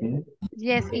did.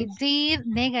 Yes, it did.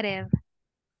 Negative.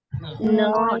 No.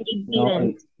 no, it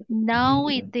didn't. No,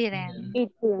 it didn't.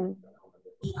 It didn't.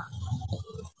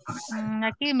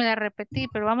 Aquí me la repetí,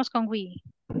 pero vamos con we.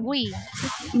 We.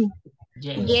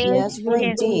 Yes. Yes, we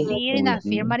Yes, we did. did in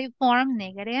affirmative form.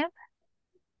 Negative.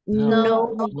 No,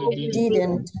 No, we we didn't.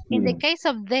 didn't. In the case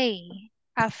of they,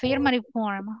 affirmative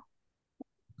form.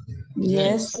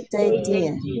 Yes, they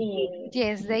did.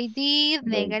 Yes, they did.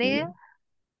 Negative.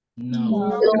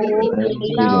 No,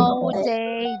 No, They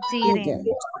they didn't. didn't.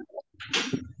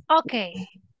 Ok.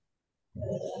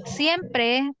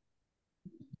 Siempre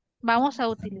vamos a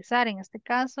utilizar en este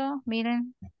caso,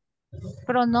 miren,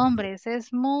 pronombres.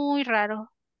 Es muy raro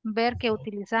ver que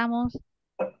utilizamos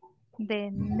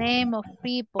the name of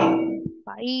people,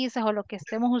 países o lo que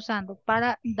estemos usando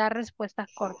para dar respuestas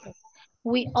cortas.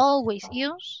 We always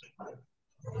use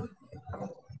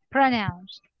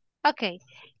pronouns. Okay,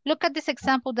 look at this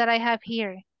example that I have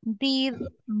here. Did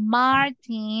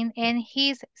Martin and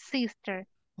his sister.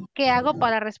 ¿Qué hago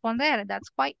para responder? That's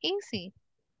quite easy.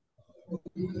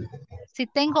 Si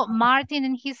tengo Martin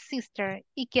and his sister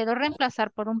y quiero reemplazar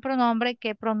por un pronombre,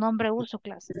 ¿qué pronombre uso,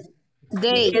 clase?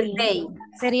 They.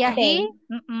 ¿Sería he?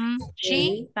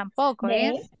 She tampoco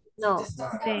es. No.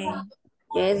 They.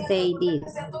 Yes, they did.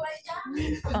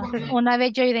 Entonces, una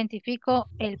vez yo identifico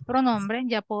el pronombre,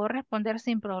 ya puedo responder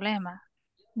sin problema.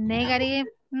 Negative,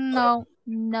 no,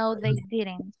 no, they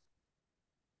didn't.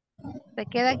 Se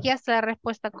queda aquí hasta la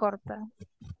respuesta corta.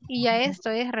 Y ya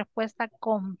esto es respuesta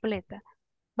completa.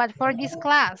 But for this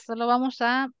class, solo vamos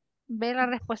a ver la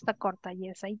respuesta corta.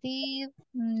 Yes, I did.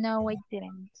 No, I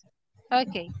didn't.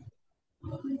 Okay.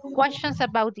 Questions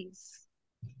about this.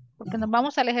 Porque nos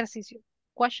vamos al ejercicio.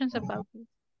 Questions about this.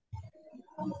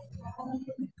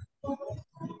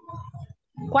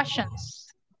 Questions.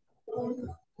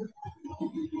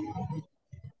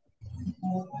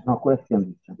 No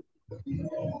question.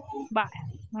 Vale,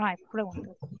 no hay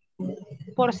preguntas.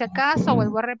 Por si acaso,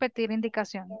 vuelvo a repetir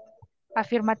indicación.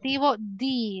 Afirmativo,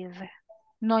 did.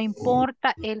 No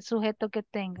importa el sujeto que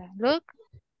tenga. Look.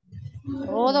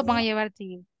 Todos van a llevar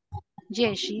did.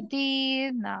 Yes, she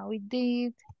did. No, we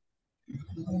did.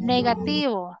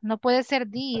 Negativo. No puede ser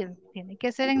did. Tiene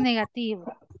que ser en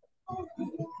negativo.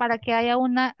 Para que haya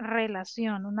una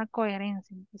relación, una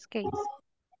coherencia en this case.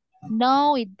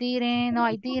 No, it didn't. No,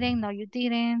 I didn't. No, you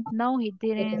didn't. No, he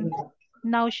didn't.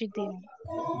 No, she didn't.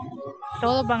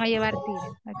 Todos van a llevar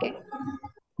didn't, ¿ok?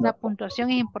 La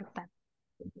puntuación es importante.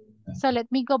 So let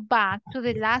me go back to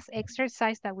the last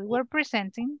exercise that we were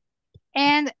presenting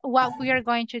and what we are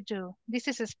going to do. This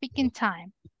is a speaking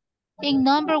time. In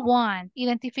number one,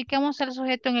 identifiquemos el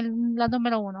sujeto en la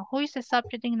número uno. Who is the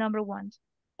subject in number one?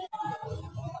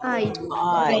 I.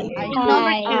 In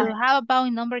number two, how about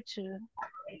in number two?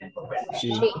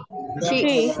 She.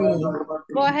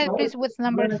 Go ahead, please, with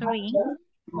number three.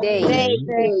 They.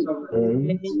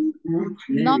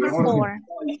 Number four.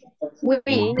 We.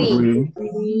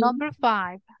 Number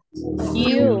five.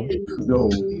 You.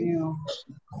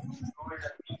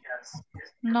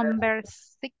 Number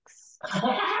six.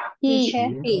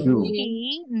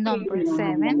 He. Number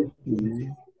seven.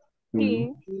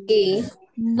 He.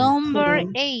 Number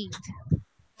eight.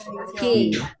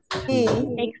 He.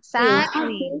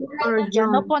 Exactly. Or Ya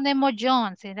no John. ponemos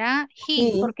John, será he,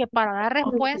 He. porque para dar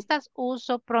respuestas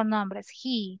uso pronombres.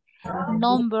 He.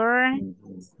 Number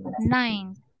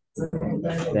 9.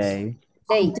 They.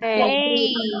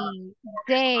 They.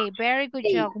 They. Very good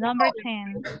They. job. Number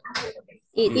 10.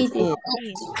 It. It. It.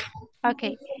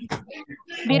 Okay.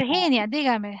 Virginia,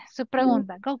 dígame su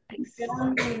pregunta. Go, please.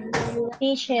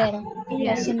 Teacher,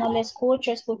 Yes. casi no le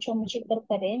escucho, escucho mucha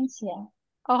interferencia.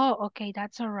 Oh, okay,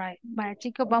 that's all right. Vale,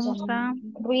 chicos, vamos a...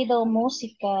 Ruido,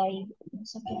 música y no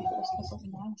sé qué otras cosas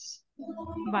más.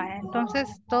 Vale, entonces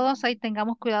todos ahí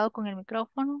tengamos cuidado con el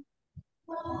micrófono.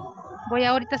 Voy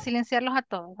ahorita a silenciarlos a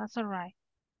todos. That's all right.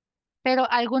 Pero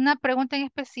alguna pregunta en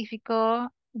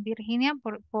específico, Virginia,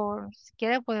 por si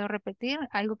quiere puedo repetir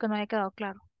algo que no haya quedado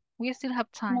claro. We still have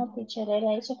time. No, teacher,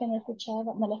 era eso que no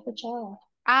escuchaba, no lo escuchaba.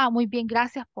 Ah, muy bien,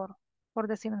 gracias por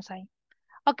decirnos ahí.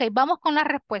 Ok, vamos con las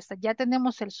respuestas. Ya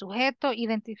tenemos el sujeto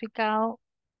identificado.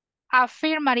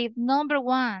 Affirmative number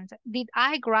 1. Did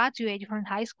I graduate from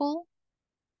high school?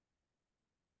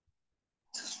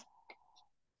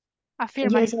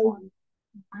 Affirmative one.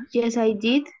 Yes, I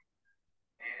did.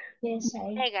 Yes,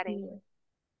 I Negative.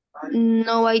 did.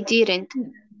 No, I didn't.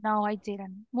 No, I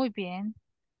didn't. Muy bien.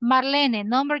 Marlene,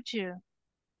 number 2.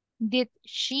 Did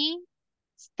she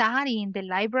study in the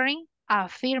library?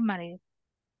 Affirmative.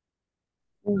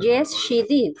 Yes, she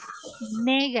did.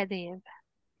 Negative.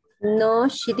 No,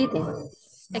 she didn't.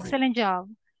 Excellent job.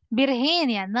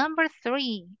 Virginia, number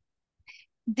 3.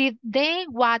 Did they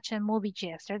watch a movie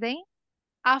yesterday?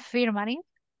 Affirmative.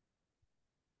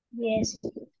 Yes,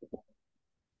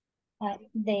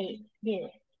 they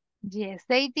did. Yes,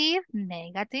 they did.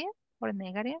 Negative or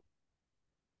negative?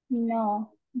 No,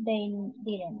 they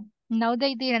didn't. No,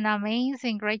 they didn't.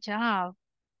 Amazing. Great job.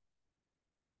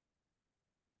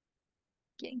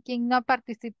 ¿Quién no ha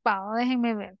participado?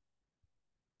 Déjenme ver.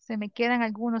 Se me quedan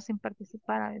algunos sin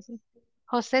participar a veces.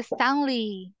 José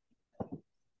Stanley.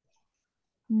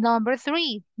 Number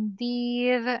 3.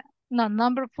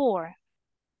 Number 4.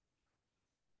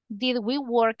 Did we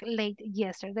work late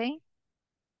yesterday?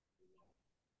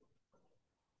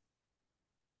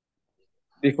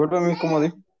 Discúlpame, ¿cómo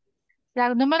dijo?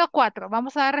 La número 4.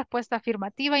 Vamos a dar respuesta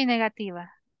afirmativa y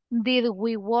negativa. Did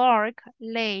we work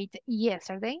late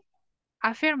yesterday?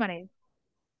 Affirmative.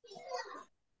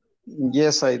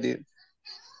 Yes, I did.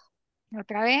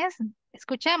 Otra vez.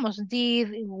 Escuchemos.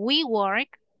 Did we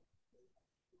work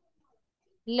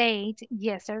late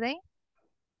yesterday?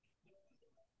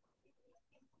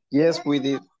 Yes, we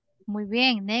did. Muy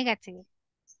bien. Negative.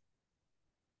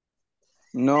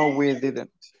 No, we didn't.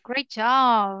 Great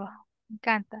job. Me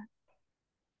encanta.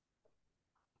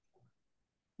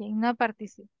 ¿Quién no ha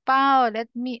participado? Let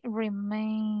me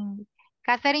remain.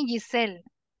 Catherine Giselle.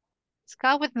 Let's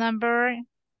go with number,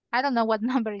 I don't know what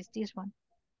number is this one.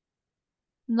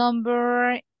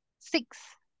 Number 6.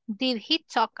 Did he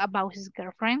talk about his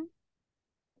girlfriend?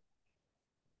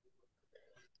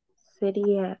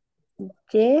 Sería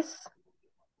yes.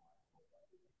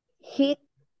 He.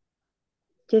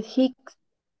 Yes, he.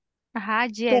 Ajá,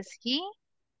 yes, he.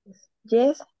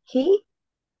 Yes, he.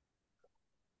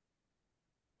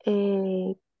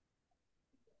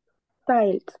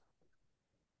 Child.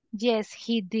 Yes,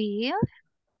 he did.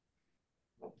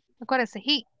 Acuérdese,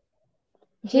 he.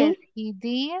 He. Yes, he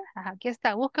did. Ajá, aquí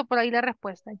está. Busca por ahí la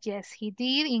respuesta. Yes, he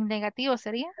did. En negativo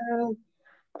sería.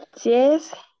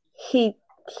 Yes, he.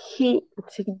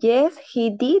 Yes, he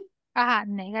did. Ajá,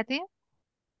 negative.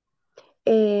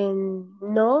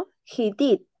 No, he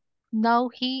did. No,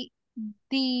 he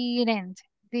didn't.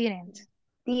 Didn't.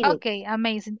 Okay,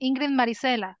 amazing. Ingrid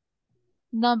Marisela.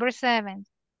 Number 7.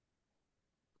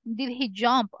 Did he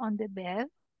jump on the bed?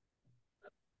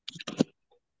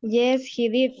 Yes, he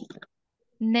did.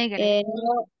 Negative.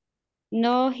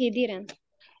 No, he didn't.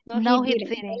 No, he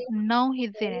didn't. No, he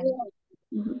didn't.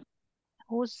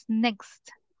 Who's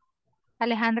next?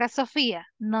 Alejandra Sofía,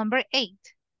 number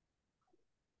 8.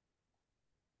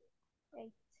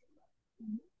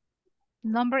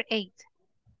 Number 8.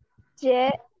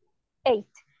 Yeah, 8.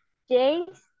 Yes,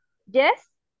 yes,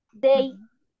 they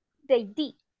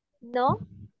did. No,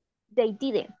 they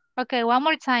didn't. Okay, one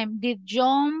more time. Did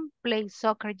John play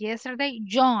soccer yesterday?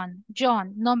 John,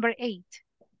 number 8.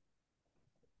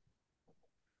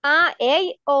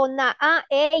 8 o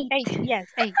 8. 8, yes,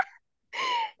 8.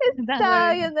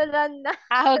 Estaba viendo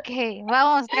la Okay,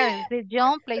 vamos otra vez. Did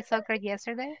John play soccer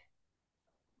yesterday?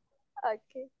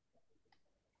 Okay.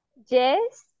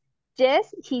 Yes,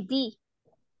 he did.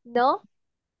 No,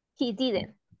 he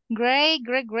didn't. Great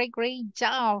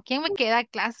job. ¿Quién me queda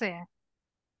clase?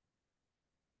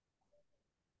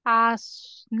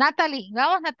 Natalie,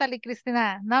 vamos Natalie,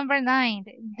 Cristina. Number 9.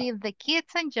 Did the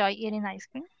kids enjoy eating ice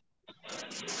cream?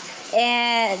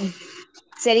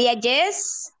 Sería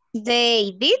yes,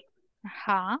 they did.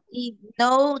 Ajá. Y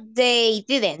no, they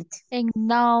didn't. And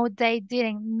no, they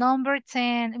didn't. Number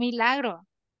 10. Milagro.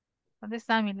 ¿Dónde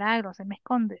está Milagro? Se me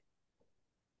esconde.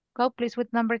 Go please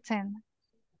with number 10.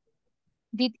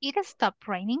 Did it stop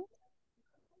raining?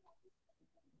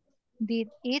 Did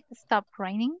it stop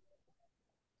raining?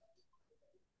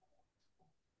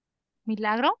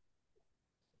 Milagro?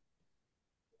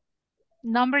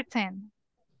 Number 10.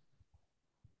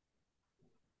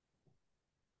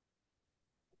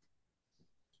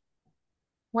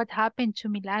 What happened to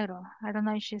Milagro? I don't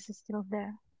know if she's still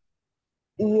there.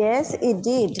 Yes, it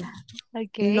did.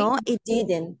 Okay. No, it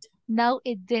didn't. No,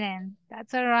 it didn't.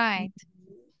 That's all right.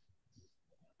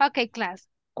 Okay, class.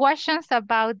 Questions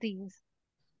about this.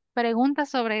 Preguntas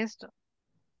sobre esto.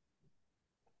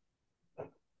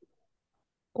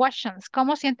 Questions.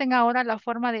 ¿Cómo sienten ahora la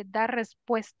forma de dar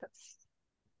respuestas?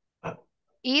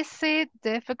 Is it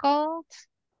difficult?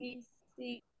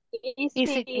 Easy. Is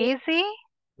it easy?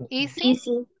 Easy.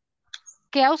 Easy.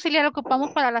 ¿Qué auxiliar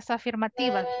ocupamos para las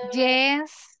afirmativas?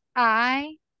 Yes,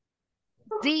 I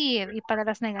did. Y para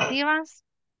las negativas,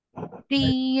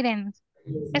 didn't.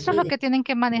 Eso es lo que tienen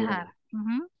que manejar.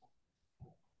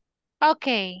 Ok.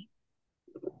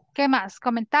 ¿Qué más?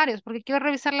 Comentarios, porque quiero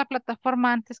revisar la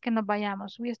plataforma antes que nos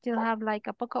vayamos. We still have like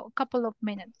a couple of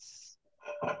minutes.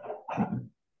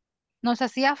 Nos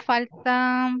hacía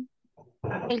falta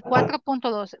el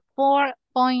 4.12.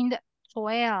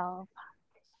 4.12.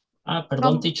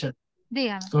 Perdón, teacher.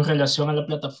 Dígame. Con relación a la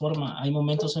plataforma, hay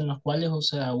momentos en los cuales, o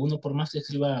sea, uno por más que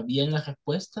escriba bien la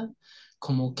respuesta,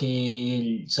 como que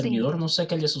el servidor, no sé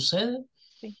qué le sucede,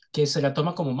 que se la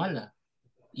toma como mala.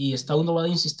 Y está uno va a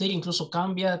insistir, incluso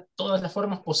cambia todas las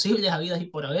formas posibles, habidas y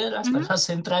por haber, hasta lo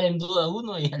hace entrar en duda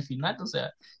uno y al final, o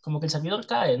sea, como que el servidor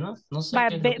cae, ¿no? No sé qué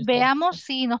es lo que está. Veamos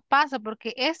si nos pasa,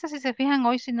 porque si se fijan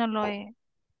hoy, si no lo he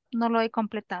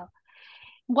completado.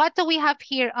 What do we have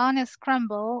here on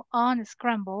Scramble? On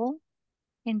Scramble.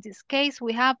 In this case,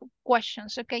 we have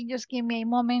questions. Okay, just give me a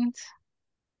moment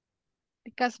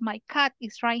because my cat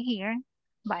is right here.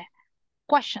 Vaya.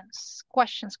 Questions.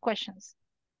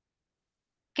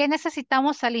 ¿Qué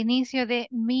necesitamos al inicio de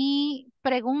mi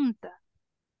pregunta?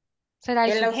 ¿Será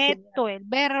el sujeto, el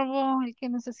verbo, el que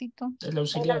necesito? El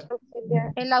auxiliar.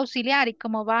 El auxiliar. ¿Y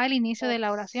cómo va el inicio de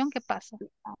la oración? ¿Qué pasa?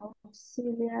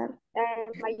 Auxiliar.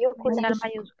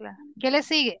 Mayúscula. ¿Qué le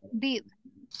sigue? Did.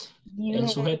 El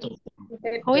sujeto.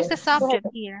 Who is the subject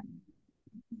here?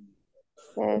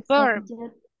 Verb.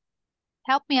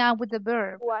 Help me out with the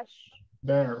verb.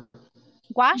 Verb.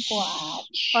 Wash.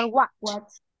 Or watch.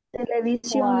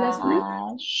 Televisión last night.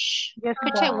 Yo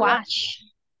escuché watch.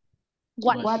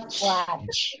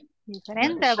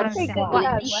 Diferente la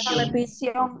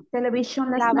pronunciación.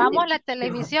 Televisión last ¿Lavamos night. la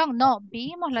televisión? No,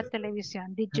 vimos la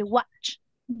televisión. Did you watch?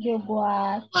 You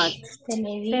watch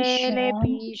television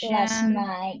last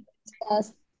night.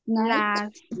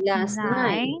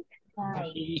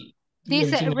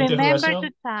 Dice, remember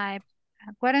to type.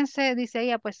 Acuérdense, dice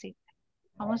ella, pues sí.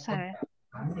 Vamos a ver.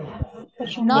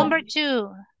 Number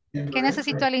 2. ¿Qué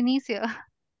necesito al inicio?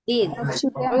 Did.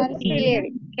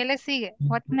 ¿Qué le sigue?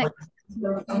 What next?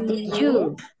 Did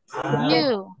you.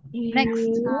 You.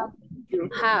 Next. You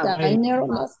have. Dinner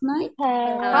last night.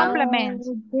 Complement.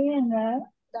 Dinner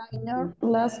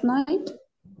last night.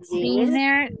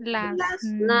 Dinner last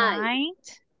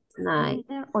night.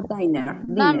 Dinner o diner.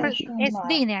 Number, es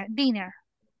dinner.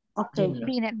 Okay.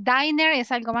 Dinner. Diner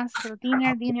es algo más, pero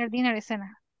dinner es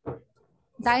cena.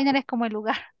 Diner es como el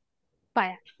lugar.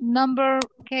 Vaya. Number,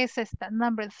 ¿qué es esta?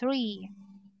 Number 3.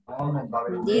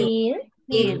 Did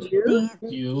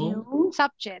you.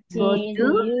 Subject.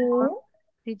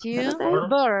 Did you.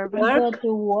 Verb. Go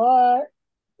to work.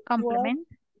 Complement.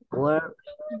 Work.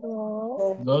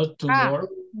 Go to work.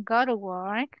 Go to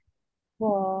work. And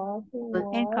Work.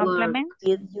 complement.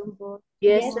 Did you go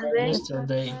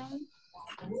yesterday?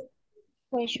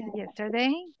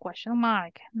 Yesterday. Question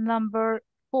mark. Number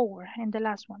 4 and the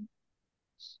last one.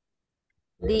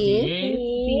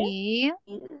 Did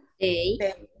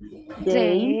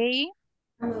they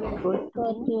go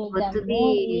to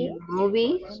the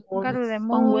movies? Go to the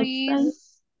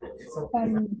movies.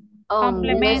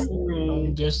 Complement.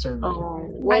 Yesterday.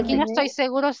 Aquí no estoy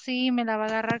seguro si me la va a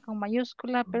agarrar con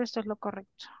mayúscula, pero esto es lo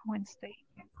correcto. Wednesday.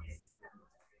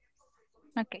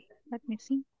 Ok, let me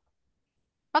see.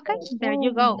 Ok, there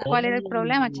you go. ¿Cuál era el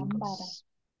problema, chicos?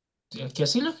 Que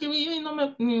así lo escribí yo y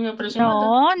ni me apareció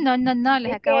nada. No,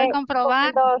 les acabo de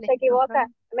comprobar. Cuando se equivoca,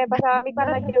 me pasaba a mí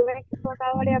cuando yo me he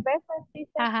equivocado varias veces,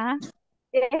 dice, Ajá,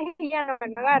 y ya no me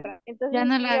lo agarra. ya Entonces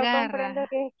no la yo comprendo agarra.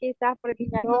 que es quizás porque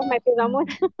ya no me pido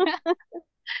mucho.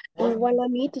 Igual a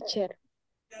mi teacher.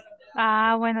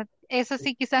 Ah, bueno, eso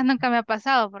sí quizás nunca me ha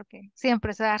pasado porque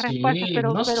siempre se da respuestas, Sí, no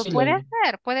pero sé si puede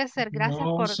ser. Gracias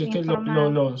no, por si es que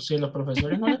informar. si a los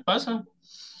profesores no les pasa.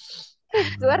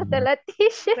 Suerte la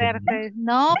teacher. Suerte.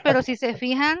 No, pero si se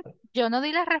fijan, yo no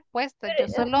di las respuestas, yo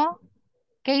solo,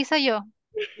 ¿qué hice yo?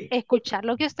 Escuchar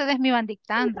lo que ustedes me iban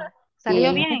dictando. ¿Salió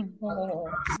Sí, bien?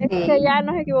 Es que ya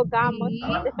nos equivocamos. Sí.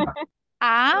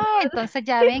 Ah, entonces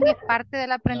ya ven, es parte del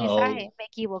No, aprendizaje. Me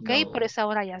equivoqué y por no, eso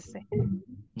ahora ya sé.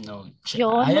 no.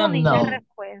 Yo I no am di la no.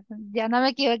 respuesta. Ya no me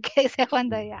equivoqué, dice Juan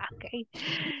de ya, ok.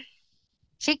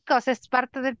 Chicos, es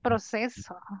parte del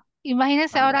proceso.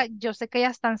 Imagínense ahora, yo sé que ya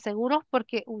están seguros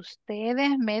porque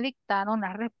ustedes me dictaron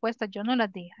las respuestas, yo no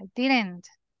las di. I didn't.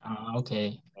 Ah, ok.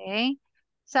 Okay.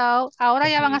 So, ahora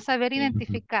Ok, ya van a saber ok,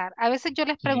 identificar. A veces yo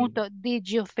les sí. pregunto, ¿Did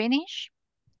you finish?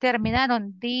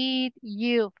 ¿Terminaron? ¿Did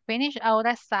you finish?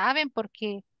 Ahora saben por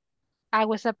qué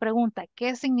hago esa pregunta.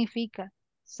 ¿Qué significa?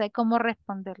 Sé cómo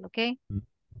responderlo, ¿ok?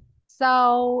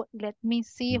 So, let me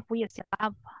see if we still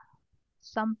have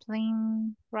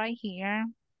something right here.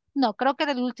 No, creo que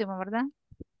era el último, ¿verdad?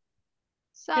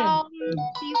 So, Bien.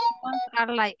 these ones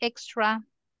are like extra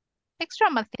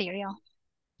material.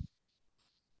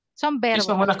 Son Sí,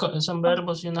 son, verbos. son Son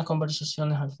verbos y unas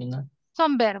conversaciones al final.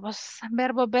 Son verbos,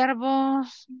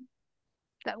 verbos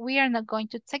that we are not going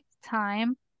to take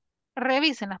time.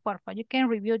 Revísenlas, por favor. You can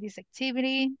review this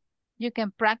activity. You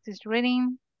can practice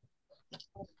reading.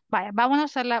 Vaya,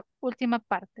 vámonos a la última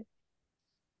parte.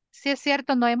 Si es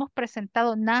cierto, no hemos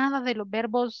presentado nada de los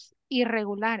verbos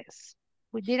irregulares.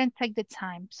 We didn't take the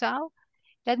time. So,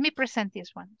 let me present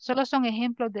this one. Solo son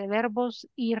ejemplos de verbos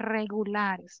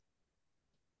irregulares.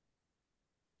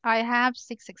 I have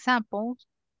 6 examples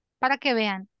para que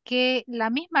vean que la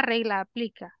misma regla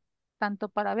aplica tanto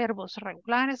para verbos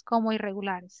regulares como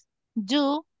irregulares.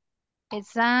 Do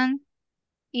es an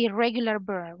irregular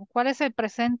verb. ¿Cuál es el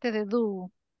presente de do?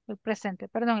 El presente,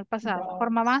 perdón, el pasado. La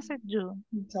forma base, do.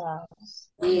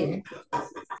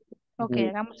 Ok,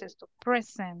 hagamos esto.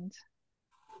 Present.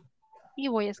 Y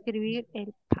voy a escribir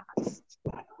el past.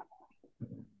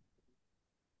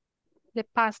 The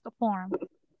past form.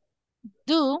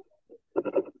 Do,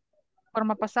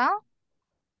 forma pasada.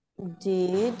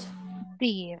 Did.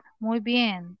 Did. Muy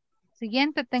bien.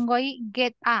 Siguiente tengo ahí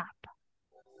get up.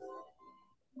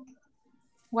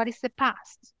 What is the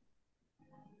past?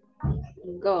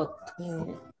 Got.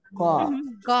 Got.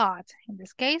 Got. In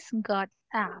this case, got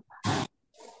up.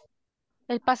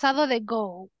 El pasado de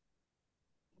go.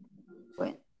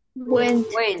 Went.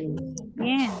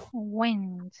 Bien.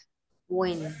 Went.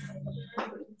 When.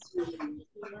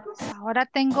 Ahora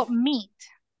tengo meet.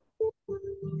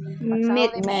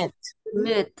 Pasado de Met.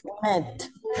 Met.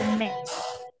 Met. met.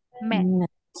 Met.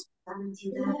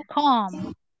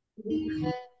 Come.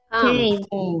 Came.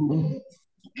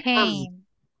 Came.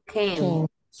 Came.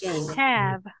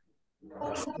 Have.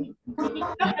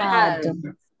 Had.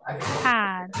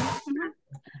 Had. Ujú.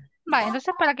 Vale,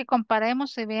 entonces para que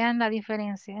comparemos y vean la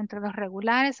diferencia entre los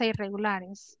regulares e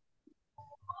irregulares.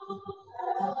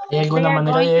 ¿Hay They alguna are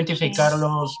manera de going to identificar change.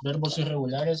 los verbos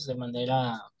irregulares de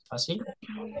manera fácil?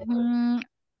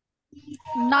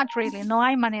 Not really, no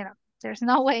hay manera. There's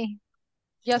no way.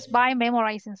 Just by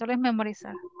memorizing, solo es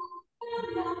memorizar.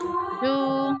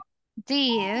 Do,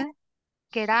 did,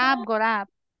 get up, got up.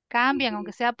 Cambian,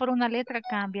 aunque sea por una letra,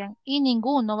 cambian. Y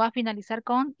ninguno va a finalizar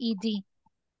con ed.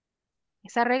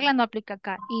 Esa regla no aplica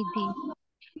acá, ed.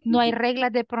 No hay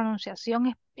reglas de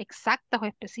pronunciación exactas o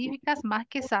específicas más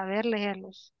que saber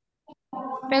leerlos.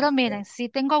 Pero miren, si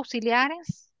tengo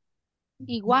auxiliares,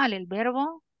 igual el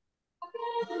verbo,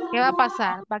 ¿qué va a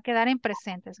pasar? Va a quedar en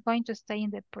presente. It's going to stay in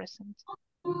the present.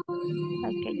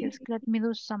 Okay, just let me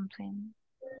do something.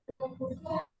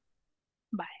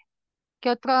 Vale.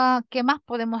 ¿Qué más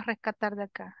podemos rescatar de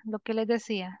acá? Lo que les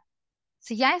decía.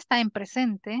 Si ya está en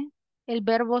presente, el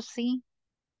verbo sí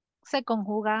se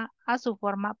conjuga a su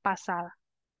forma pasada.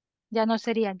 Ya no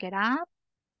sería get up.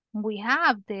 We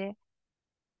have the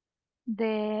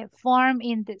form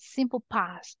in the simple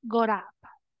past. Got up.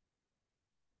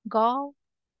 Go.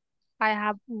 I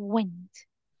have went.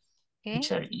 ¿Okay?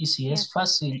 Teacher, y si es Eso.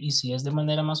 fácil, y si es de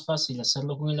manera más fácil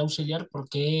hacerlo con el auxiliar, ¿por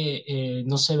qué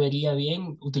no se vería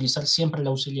bien utilizar siempre el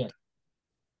auxiliar?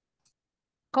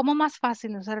 ¿Cómo más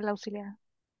fácil usar el auxiliar?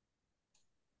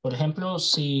 Por ejemplo,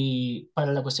 si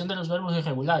para la cuestión de los verbos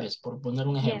irregulares, por poner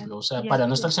un Yes, ejemplo, o sea, yes, para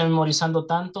no yes. estarse memorizando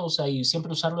tanto, o sea, y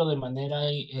siempre usarlo de manera,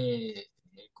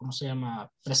 ¿cómo se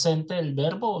llama? Presente el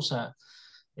verbo, o sea,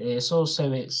 ¿Eso se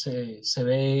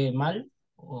ve mal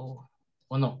o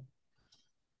no?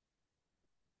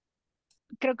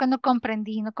 Creo que no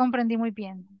comprendí muy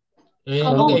bien. Ok,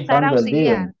 ¿Cómo usar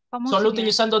auxiliar? solo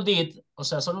utilizando did, o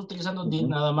sea, solo utilizando did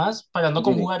nada más para no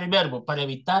conjugar el verbo, para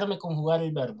evitarme conjugar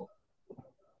el verbo.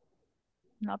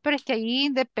 No, pero es que ahí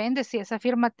depende. Si es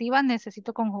afirmativa,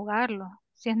 necesito conjugarlo.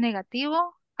 Si es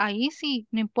negativo, ahí sí,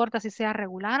 no importa si sea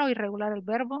regular o irregular el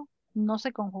verbo, no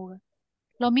se conjuga.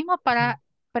 Lo mismo para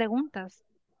preguntas.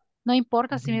 No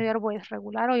importa si mi verbo es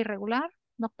regular o irregular,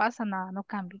 no pasa nada, no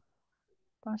cambia.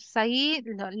 Entonces ahí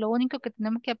lo único que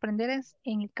tenemos que aprender es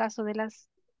en el caso de las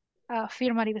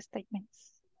affirmative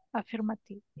statements.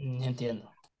 Afirmativo.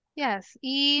 Entiendo. Yes,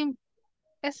 y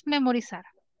es memorizar.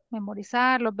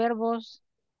 Memorizar los verbos,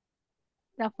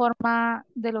 la forma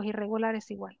de los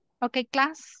irregulares igual. Ok,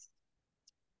 class,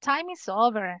 time is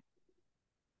over.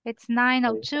 It's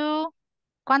 9:02.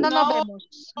 ¿Cuándo nos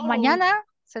vemos? ¿Mañana?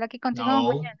 ¿Será que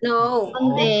continuamos mañana? No.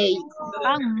 Monday.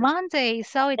 On Monday.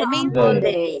 So it means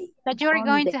Monday. that you're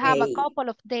going to have a couple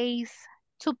of days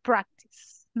to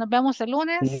practice. Nos vemos el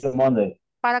lunes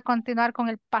para continuar con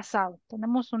el pasado.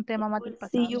 Tenemos un tema más del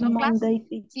pasado. See you So, class, Monday.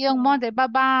 see you on Monday. Bye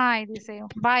bye, dice.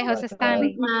 Bye, Jose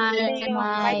Stanley. Bye.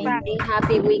 Bye, bye.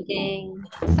 Happy weekend.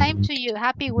 Same to you.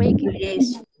 Happy weekend.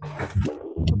 Yes.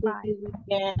 Goodbye.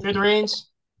 Good dreams.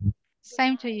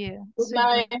 Same to you. Sweet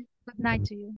dreams. Good night to you.